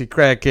drugs, you see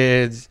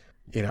crackheads,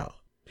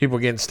 people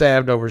getting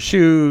stabbed over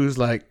shoes.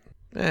 Like,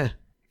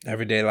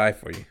 everyday life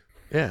for you.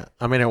 Yeah.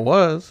 I mean, it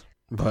was,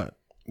 but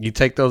you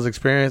take those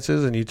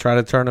experiences and you try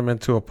to turn them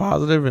into a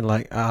positive and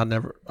like, I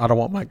don't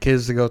want my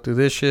kids to go through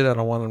this shit. I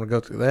don't want them to go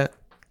through that.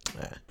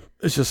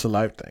 It's just a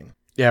life thing.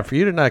 Yeah. For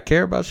you to not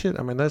care about shit,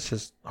 I mean, that's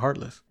just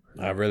heartless.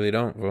 I really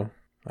don't, bro.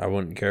 I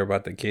wouldn't care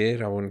about the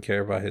kid. I wouldn't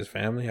care about his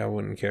family. I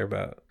wouldn't care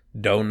about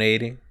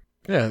donating.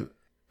 Yeah.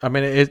 I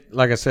mean,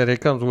 like I said,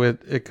 it comes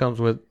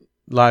with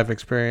life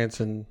experience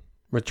and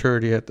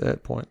maturity at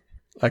that point.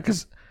 Like,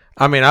 'cause,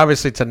 I mean,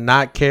 obviously to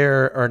not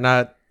care or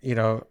not,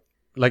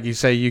 like you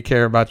say, you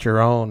care about your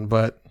own,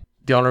 but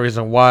the only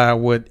reason why I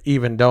would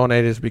even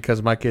donate is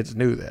because my kids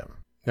knew them.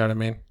 You know what I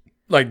mean?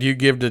 Like, do you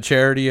give to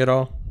charity at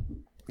all?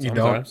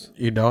 Sometimes.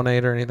 You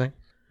donate or anything?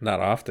 Not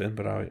often,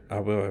 but I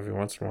will every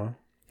once in a while.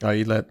 Oh,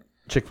 you let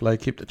Chick-fil-A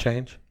keep the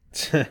change?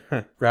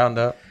 Round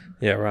up?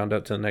 Yeah, round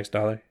up to the next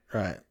dollar.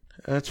 Right.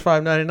 That's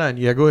 $5.99.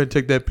 Yeah, go ahead and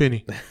take that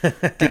penny.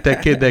 Get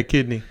that kid that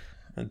kidney.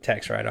 And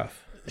tax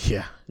write-off.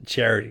 Yeah.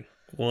 Charity.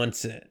 1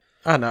 cent.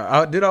 I know.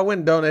 I went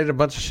and donated a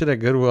bunch of shit at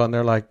Goodwill, and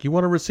they're like, "You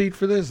want a receipt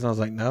for this?" And I was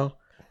like, "No,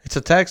 it's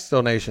a tax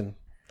donation.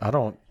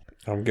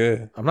 I'm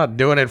good. I'm not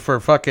doing it for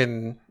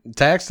fucking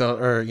tax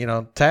or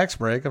tax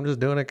break. I'm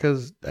just doing it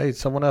because hey,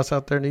 someone else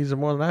out there needs it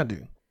more than I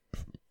do."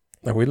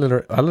 Like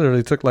I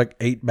literally took like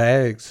 8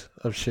 bags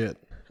of shit.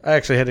 I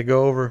actually had to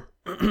go over.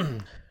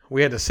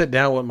 We had to sit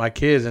down with my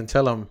kids and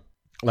tell them,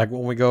 like,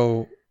 when we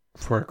go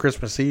for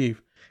Christmas Eve,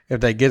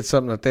 if they get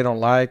something that they don't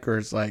like or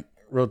it's like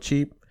real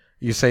cheap,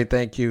 you say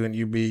thank you and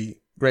you be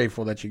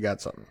grateful that you got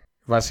something.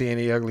 If I see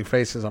any ugly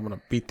faces, I'm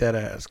gonna beat that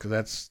ass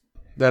because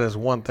that is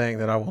one thing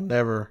that I will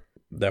never.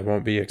 That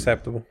won't be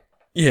acceptable.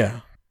 Yeah,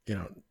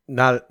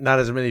 not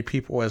as many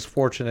people as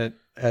fortunate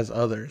as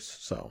others.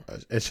 So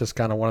it's just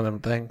kind of one of them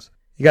things.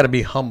 You got to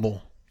be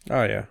humble.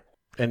 Oh yeah.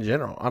 In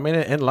general, I mean,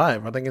 in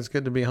life, I think it's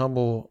good to be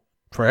humble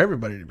for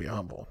everybody to be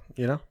humble.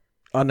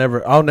 I'll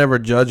never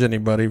judge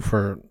anybody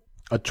for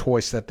a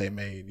choice that they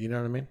made. You know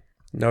what I mean?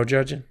 No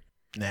judging.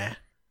 Nah.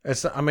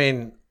 I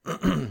mean,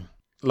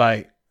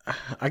 like,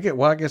 I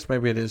guess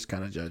maybe it is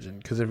kind of judging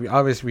because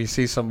if we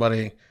see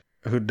somebody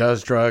who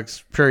does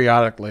drugs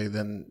periodically,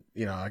 then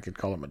I could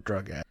call them a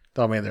drug addict.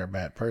 Don't mean they're a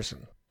bad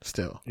person.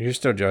 Still, You're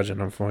still judging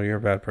them for you're a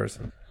bad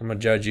person. I'm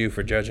gonna judge you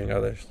for judging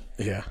others.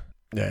 yeah.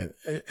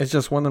 It's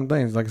just one of them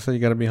things. Like I said, you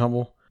got to be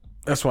humble.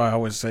 That's why I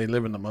always say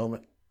live in the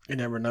moment. You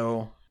never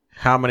know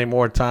how many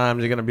more times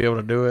you're gonna be able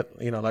to do it.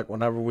 Like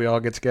whenever we all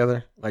get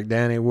together, like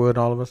Danny, Wood,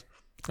 all of us.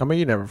 I mean,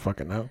 you never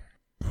fucking know.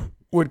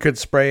 Wood could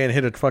spray and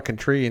hit a fucking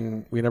tree,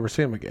 and we never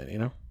see him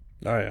again.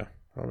 Oh yeah,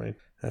 I mean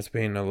that's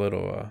being a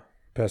little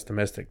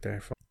pessimistic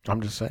there.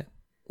 I'm just saying.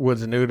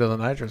 Wood's new to the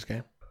nitrous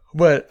game.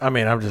 But, I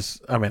was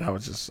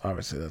just,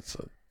 obviously that's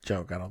a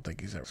joke. I don't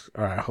think he's ever,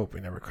 or I hope he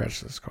never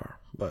crashes his car.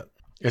 But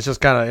it's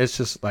just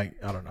like,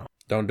 I don't know.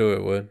 Don't do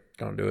it, Wood.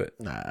 Don't do it.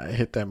 Nah,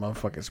 hit that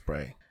motherfucking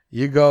spray.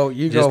 You go.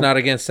 Just not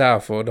against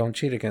Sal, fool. Don't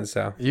cheat against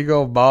Sal. You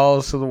go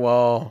balls to the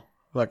wall.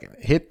 Fucking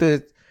hit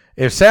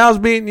if Sal's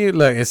beating you,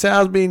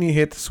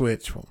 hit the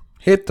switch. Fool.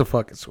 Hit the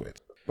fucking switch.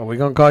 But we're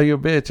going to call you a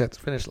bitch at the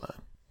finish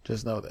line.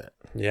 Just know that.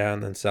 Yeah,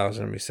 and then Sal's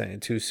going to be saying,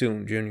 too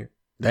soon, Junior.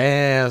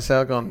 Damn,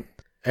 Sal going to.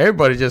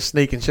 Everybody just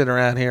sneaking shit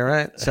around here,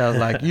 right? Sounds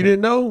like, you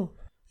didn't know?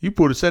 You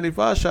put a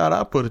 75 shot,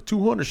 I put a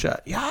 200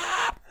 shot. Yeah.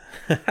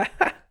 He's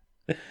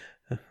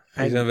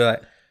going to be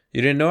like,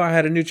 you didn't know I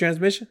had a new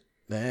transmission?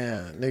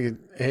 Damn, nigga,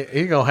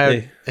 he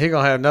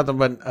gonna have nothing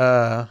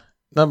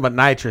but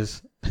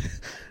nitrous.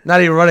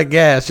 Not even running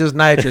gas, just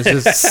nitrous.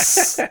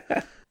 Just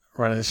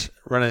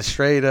running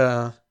straight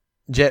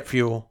jet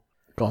fuel.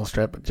 Gonna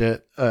strap a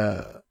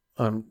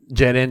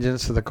jet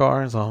engines to the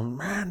car. So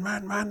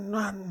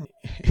run.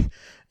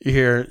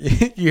 You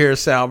hear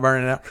Sal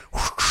burning out.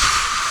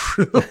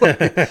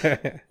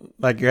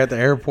 Like you're at the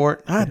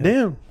airport. Ah,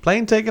 damn.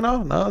 Plane taking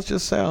off? No, it's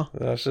just Sal.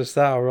 That's just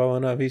Sal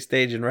rolling up. He's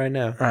staging right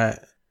now. All right.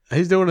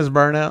 He's doing his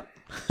burnout.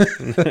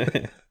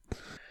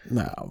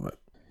 No, but.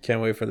 Can't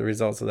wait for the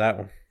results of that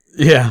one.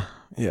 Yeah.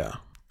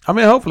 I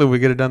mean, hopefully we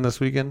get it done this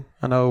weekend.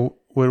 I know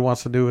Wood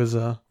wants to do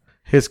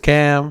his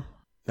cam.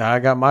 I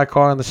got my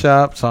car in the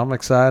shop, so I'm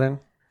excited.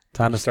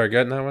 Time to start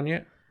getting that one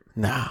yet?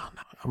 No.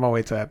 I'm going to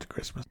wait till after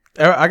Christmas.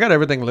 I got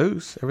everything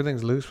loose.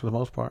 Everything's loose for the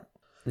most part.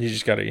 You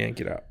just got to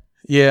yank it out.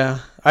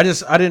 Yeah. I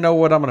didn't know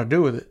what I'm going to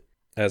do with it.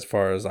 As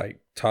far as like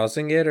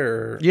tossing it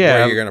or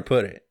where you're going to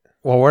put it?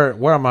 Well,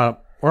 where am I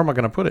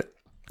going to put it?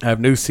 I have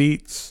new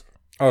seats.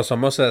 Oh, so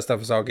most of that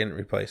stuff is all getting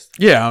replaced.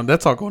 Yeah,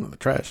 that's all going in the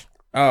trash.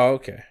 Oh,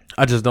 okay.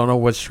 I just don't know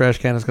which trash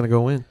can is going to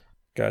go in.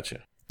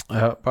 Gotcha.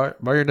 Buy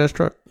your desk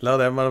truck. Load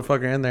that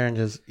motherfucker in there and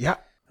just, yeah.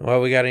 Well,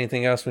 we got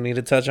anything else we need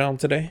to touch on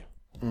today?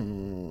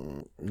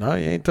 No,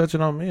 you ain't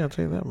touching on me. I'll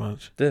tell you that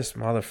much. This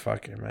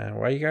motherfucker, man.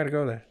 Why you got to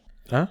go there?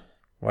 Huh?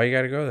 Why you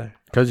got to go there?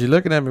 Because you're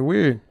looking at me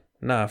weird.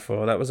 Nah,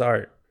 fool. That was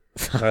art.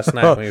 Last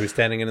night when he was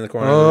standing in the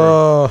corner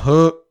of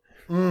the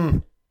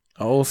room.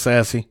 Old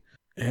sassy.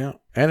 Yeah.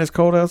 And it's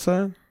cold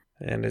outside?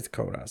 And it's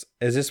cold outside.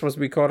 Is this supposed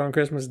to be cold on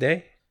Christmas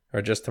Day?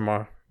 Or just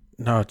tomorrow?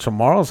 No,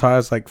 tomorrow's high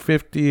is like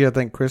 50. I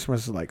think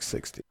Christmas is like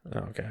 60. Oh,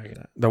 okay, I get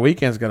it. The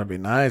weekend's going to be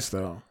nice,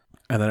 though.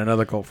 And then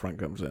another cold front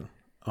comes in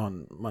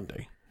on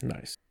Monday.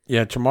 Nice.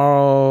 Yeah,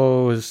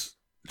 tomorrow's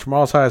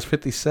high is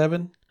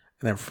 57. And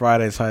then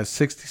Friday's high is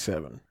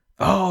 67.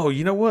 Oh,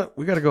 you know what?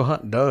 We got to go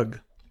hunt Doug.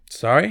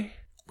 Sorry?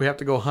 We have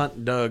to go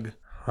hunt Doug.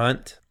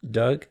 Hunt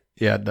Doug?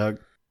 Yeah, Doug.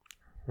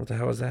 What the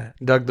hell was that?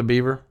 Doug the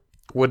beaver.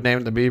 Wood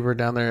named the beaver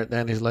down there at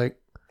Danny's Lake.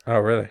 Oh,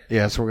 really?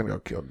 Yeah, so we're going to go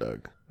kill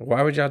Doug.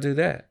 Why would y'all do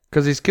that?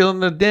 Because he's killing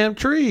the damn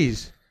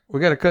trees. We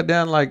got to cut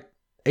down like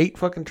 8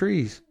 fucking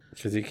trees.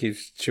 Because he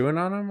keeps chewing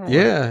on them?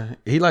 Yeah,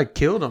 he like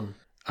killed them.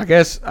 I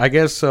guess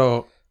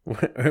so.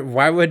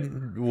 Why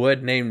would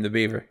Wood name the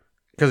beaver?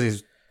 Because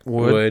he's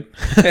wood.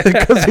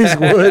 Because he's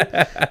wood.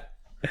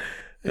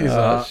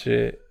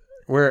 Shit.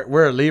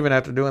 We're leaving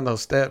after doing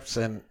those steps,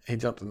 and he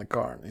jumped in the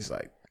car, and he's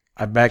like,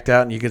 I backed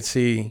out, and you could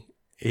see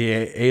he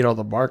ate all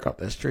the bark off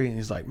that tree, and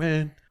he's like,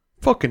 man,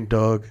 fucking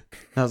Doug.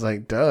 And I was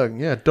like, Doug?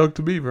 Yeah, Doug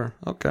the beaver.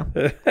 Okay.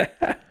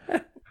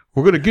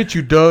 We're going to get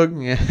you, Doug.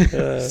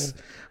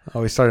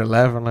 We started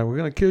laughing, like, we're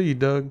going to kill you,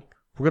 Doug.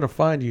 We're going to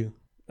find you.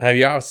 Have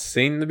y'all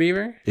seen the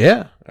beaver?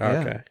 Yeah.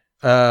 Okay.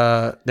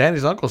 Yeah.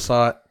 Danny's uncle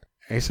saw it.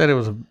 He said it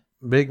was a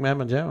big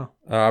mamma jamma.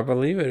 I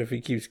believe it if he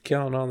keeps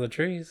killing all the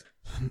trees.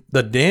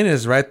 The den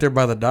is right there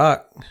by the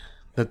dock.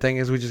 The thing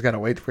is, we just got to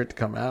wait for it to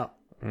come out.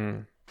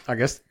 I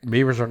guess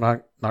beavers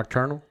are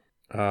nocturnal.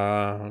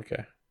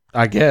 Okay.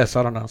 I guess.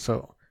 I don't know.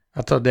 So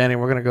I told Danny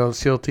we're going to go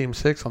SEAL Team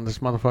 6 on this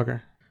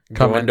motherfucker.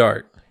 Going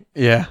dark.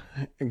 Yeah.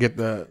 Get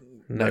the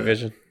night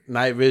vision.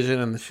 Night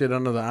vision and the shit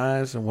under the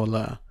eyes. And we'll,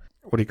 what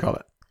do you call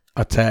it?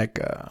 Attack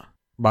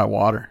by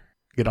water.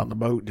 Get on the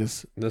boat.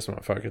 Just this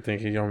motherfucker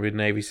think he's going to be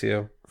Navy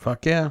SEAL.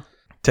 Fuck yeah.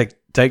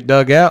 Take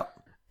Doug out.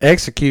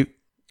 Execute.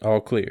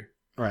 All clear.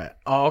 Right.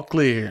 All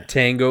clear.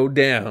 Tango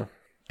down.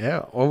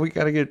 Yeah. Well, we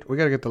gotta get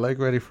the lake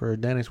ready for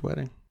Danny's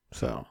wedding.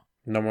 So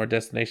no more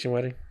destination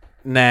wedding?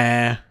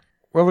 Nah.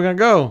 Where we gonna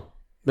go?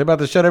 They're about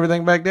to shut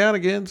everything back down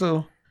again,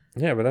 so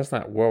yeah, but that's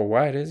not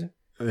worldwide, is it?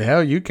 The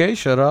hell, UK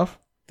shut off.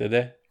 Did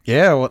they?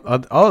 Yeah, well,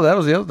 that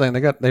was the other thing.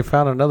 They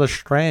found another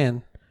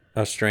strain.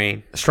 A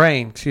strain.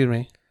 Excuse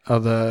me,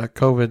 of the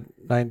COVID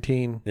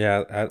COVID-19.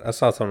 Yeah, I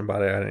saw something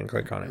about it. I didn't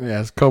click on it. Yeah,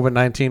 it's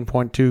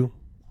COVID-19.2.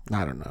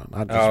 I don't know.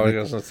 I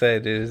was gonna say,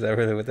 dude, is that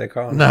really what they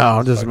call it? No,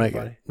 I'm just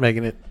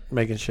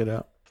making shit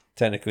up.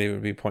 Technically, it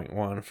would be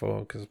 0.1 full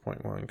because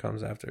 0.1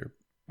 comes after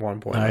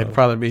 1.0. It'd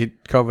probably be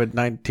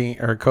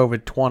COVID-19 or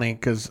COVID-20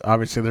 because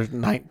obviously there's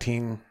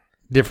 19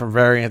 different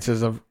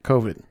variances of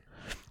COVID.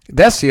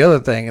 That's the other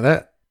thing.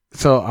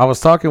 So I was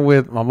talking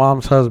with my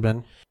mom's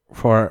husband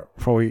before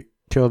we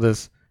kill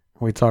this.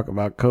 We talk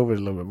about COVID a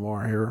little bit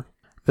more here.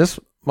 This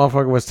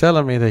motherfucker was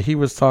telling me that he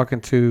was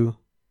talking to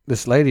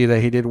this lady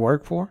that he did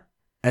work for,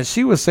 and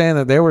she was saying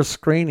that they were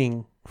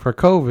screening for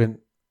COVID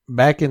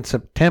back in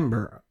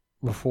September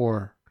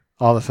before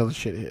all this other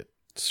shit hit.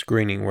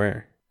 Screening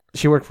where?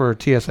 She worked for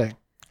TSA.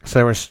 So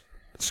they were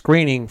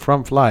screening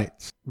from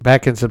flights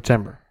back in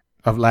September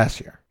of last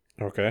year.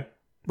 Okay.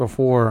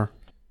 Before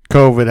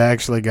COVID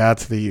actually got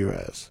to the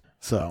U.S.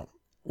 So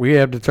we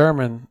have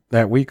determined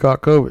that we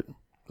caught COVID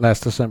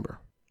last December.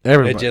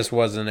 Everybody. It just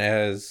wasn't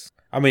as...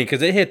 I mean,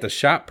 because it hit the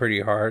shop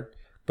pretty hard,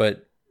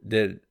 but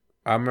I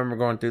remember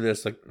going through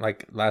this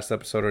like last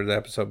episode or the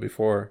episode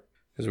before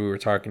because we were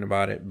talking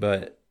about it,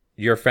 but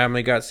your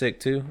family got sick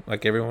too?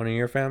 Like everyone in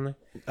your family?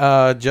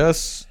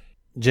 Just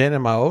Jen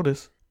and my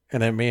oldest,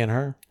 and then me and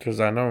her. Because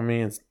I know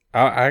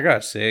I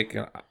got sick.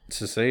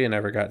 Cecilia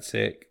never got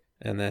sick,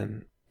 and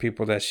then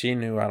people that she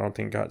knew I don't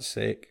think got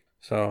sick.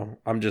 So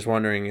I'm just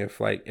wondering if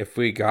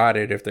we got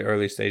it, if the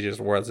early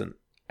stages wasn't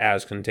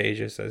as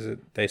contagious as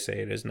they say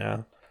it is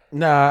now.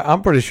 Nah,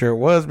 I'm pretty sure it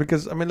was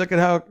because I mean, look at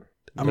how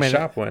the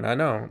shop went. I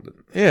know.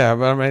 Yeah,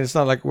 but I mean, it's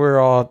not like we're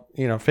all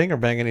finger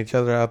banging each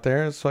other out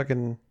there. It's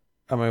fucking.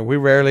 I mean, we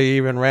rarely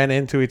even ran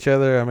into each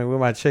other. I mean, we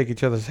might shake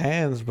each other's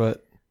hands,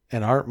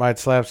 and Art might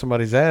slap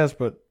somebody's ass,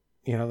 but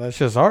that's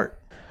just Art.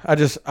 I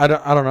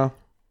don't know.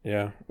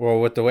 Yeah. Well,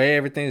 with the way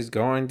everything's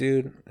going,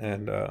 dude,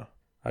 and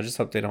I just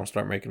hope they don't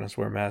start making us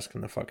wear masks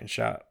in the fucking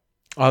shop.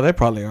 Oh, they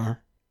probably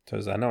are.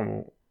 Because I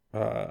know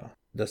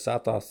the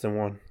South Austin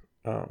one.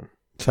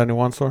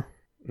 71 store?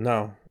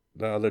 No,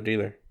 the other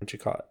dealer. What you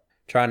call it?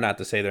 Try not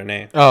to say their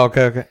name. Oh,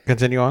 okay.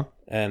 Continue on.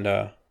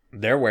 And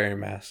they're wearing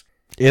masks.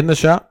 In the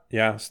shop?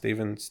 Yeah,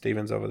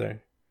 Steven's over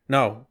there.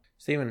 No,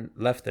 Steven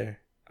left there.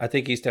 I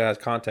think he still has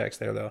contacts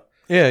there, though.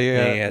 Yeah.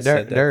 And he has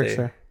said that Derek's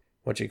there.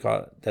 What you call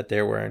it? That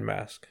they're wearing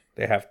masks.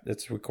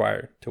 It's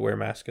required to wear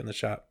masks in the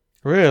shop.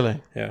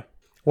 Really? Yeah.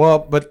 Well,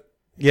 but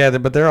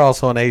they're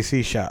also an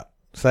AC shop,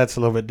 so that's a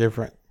little bit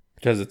different.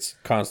 Because it's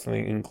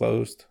constantly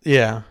enclosed.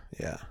 Yeah.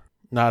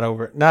 Not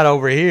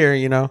over here,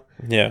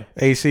 Yeah.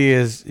 AC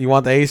is, you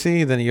want the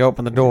AC, then you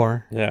open the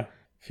door. Yeah.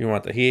 If you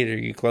want the heater,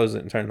 you close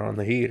it and turn on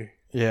the heater.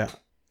 Yeah.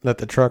 Let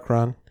the truck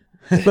run.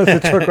 Let the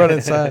truck run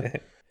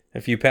inside.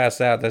 If you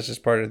pass out, that's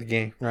just part of the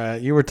game.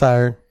 Right. You were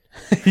tired.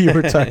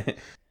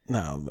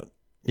 No, but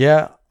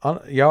yeah.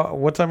 Y'all,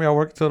 what time y'all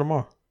work till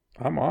tomorrow?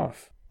 I'm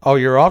off. Oh,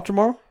 you're off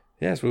tomorrow?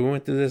 Yes, we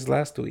went through this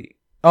last week.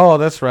 Oh,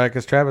 that's right,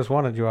 because Travis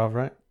wanted you off,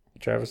 right?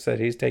 Travis said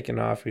he's taking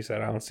off. He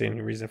said, I don't see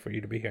any reason for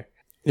you to be here.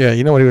 Yeah,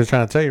 you know what he was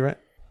trying to tell you, right?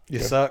 You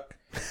suck.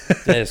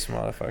 This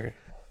motherfucker.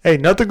 Hey,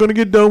 nothing going to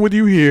get done with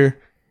you here.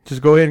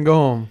 Just go ahead and go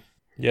home.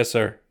 Yes,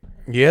 sir.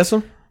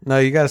 Yes'm? No,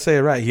 you got to say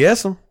it right.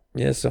 Yes'm?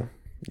 Yes, sir.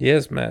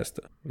 Yes,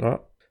 master.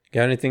 Well,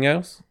 got anything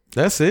else?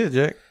 That's it,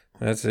 Jack.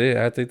 That's it.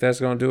 I think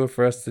that's going to do it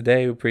for us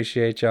today. We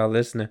appreciate y'all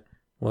listening.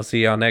 We'll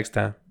see y'all next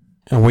time.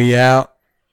 And we out.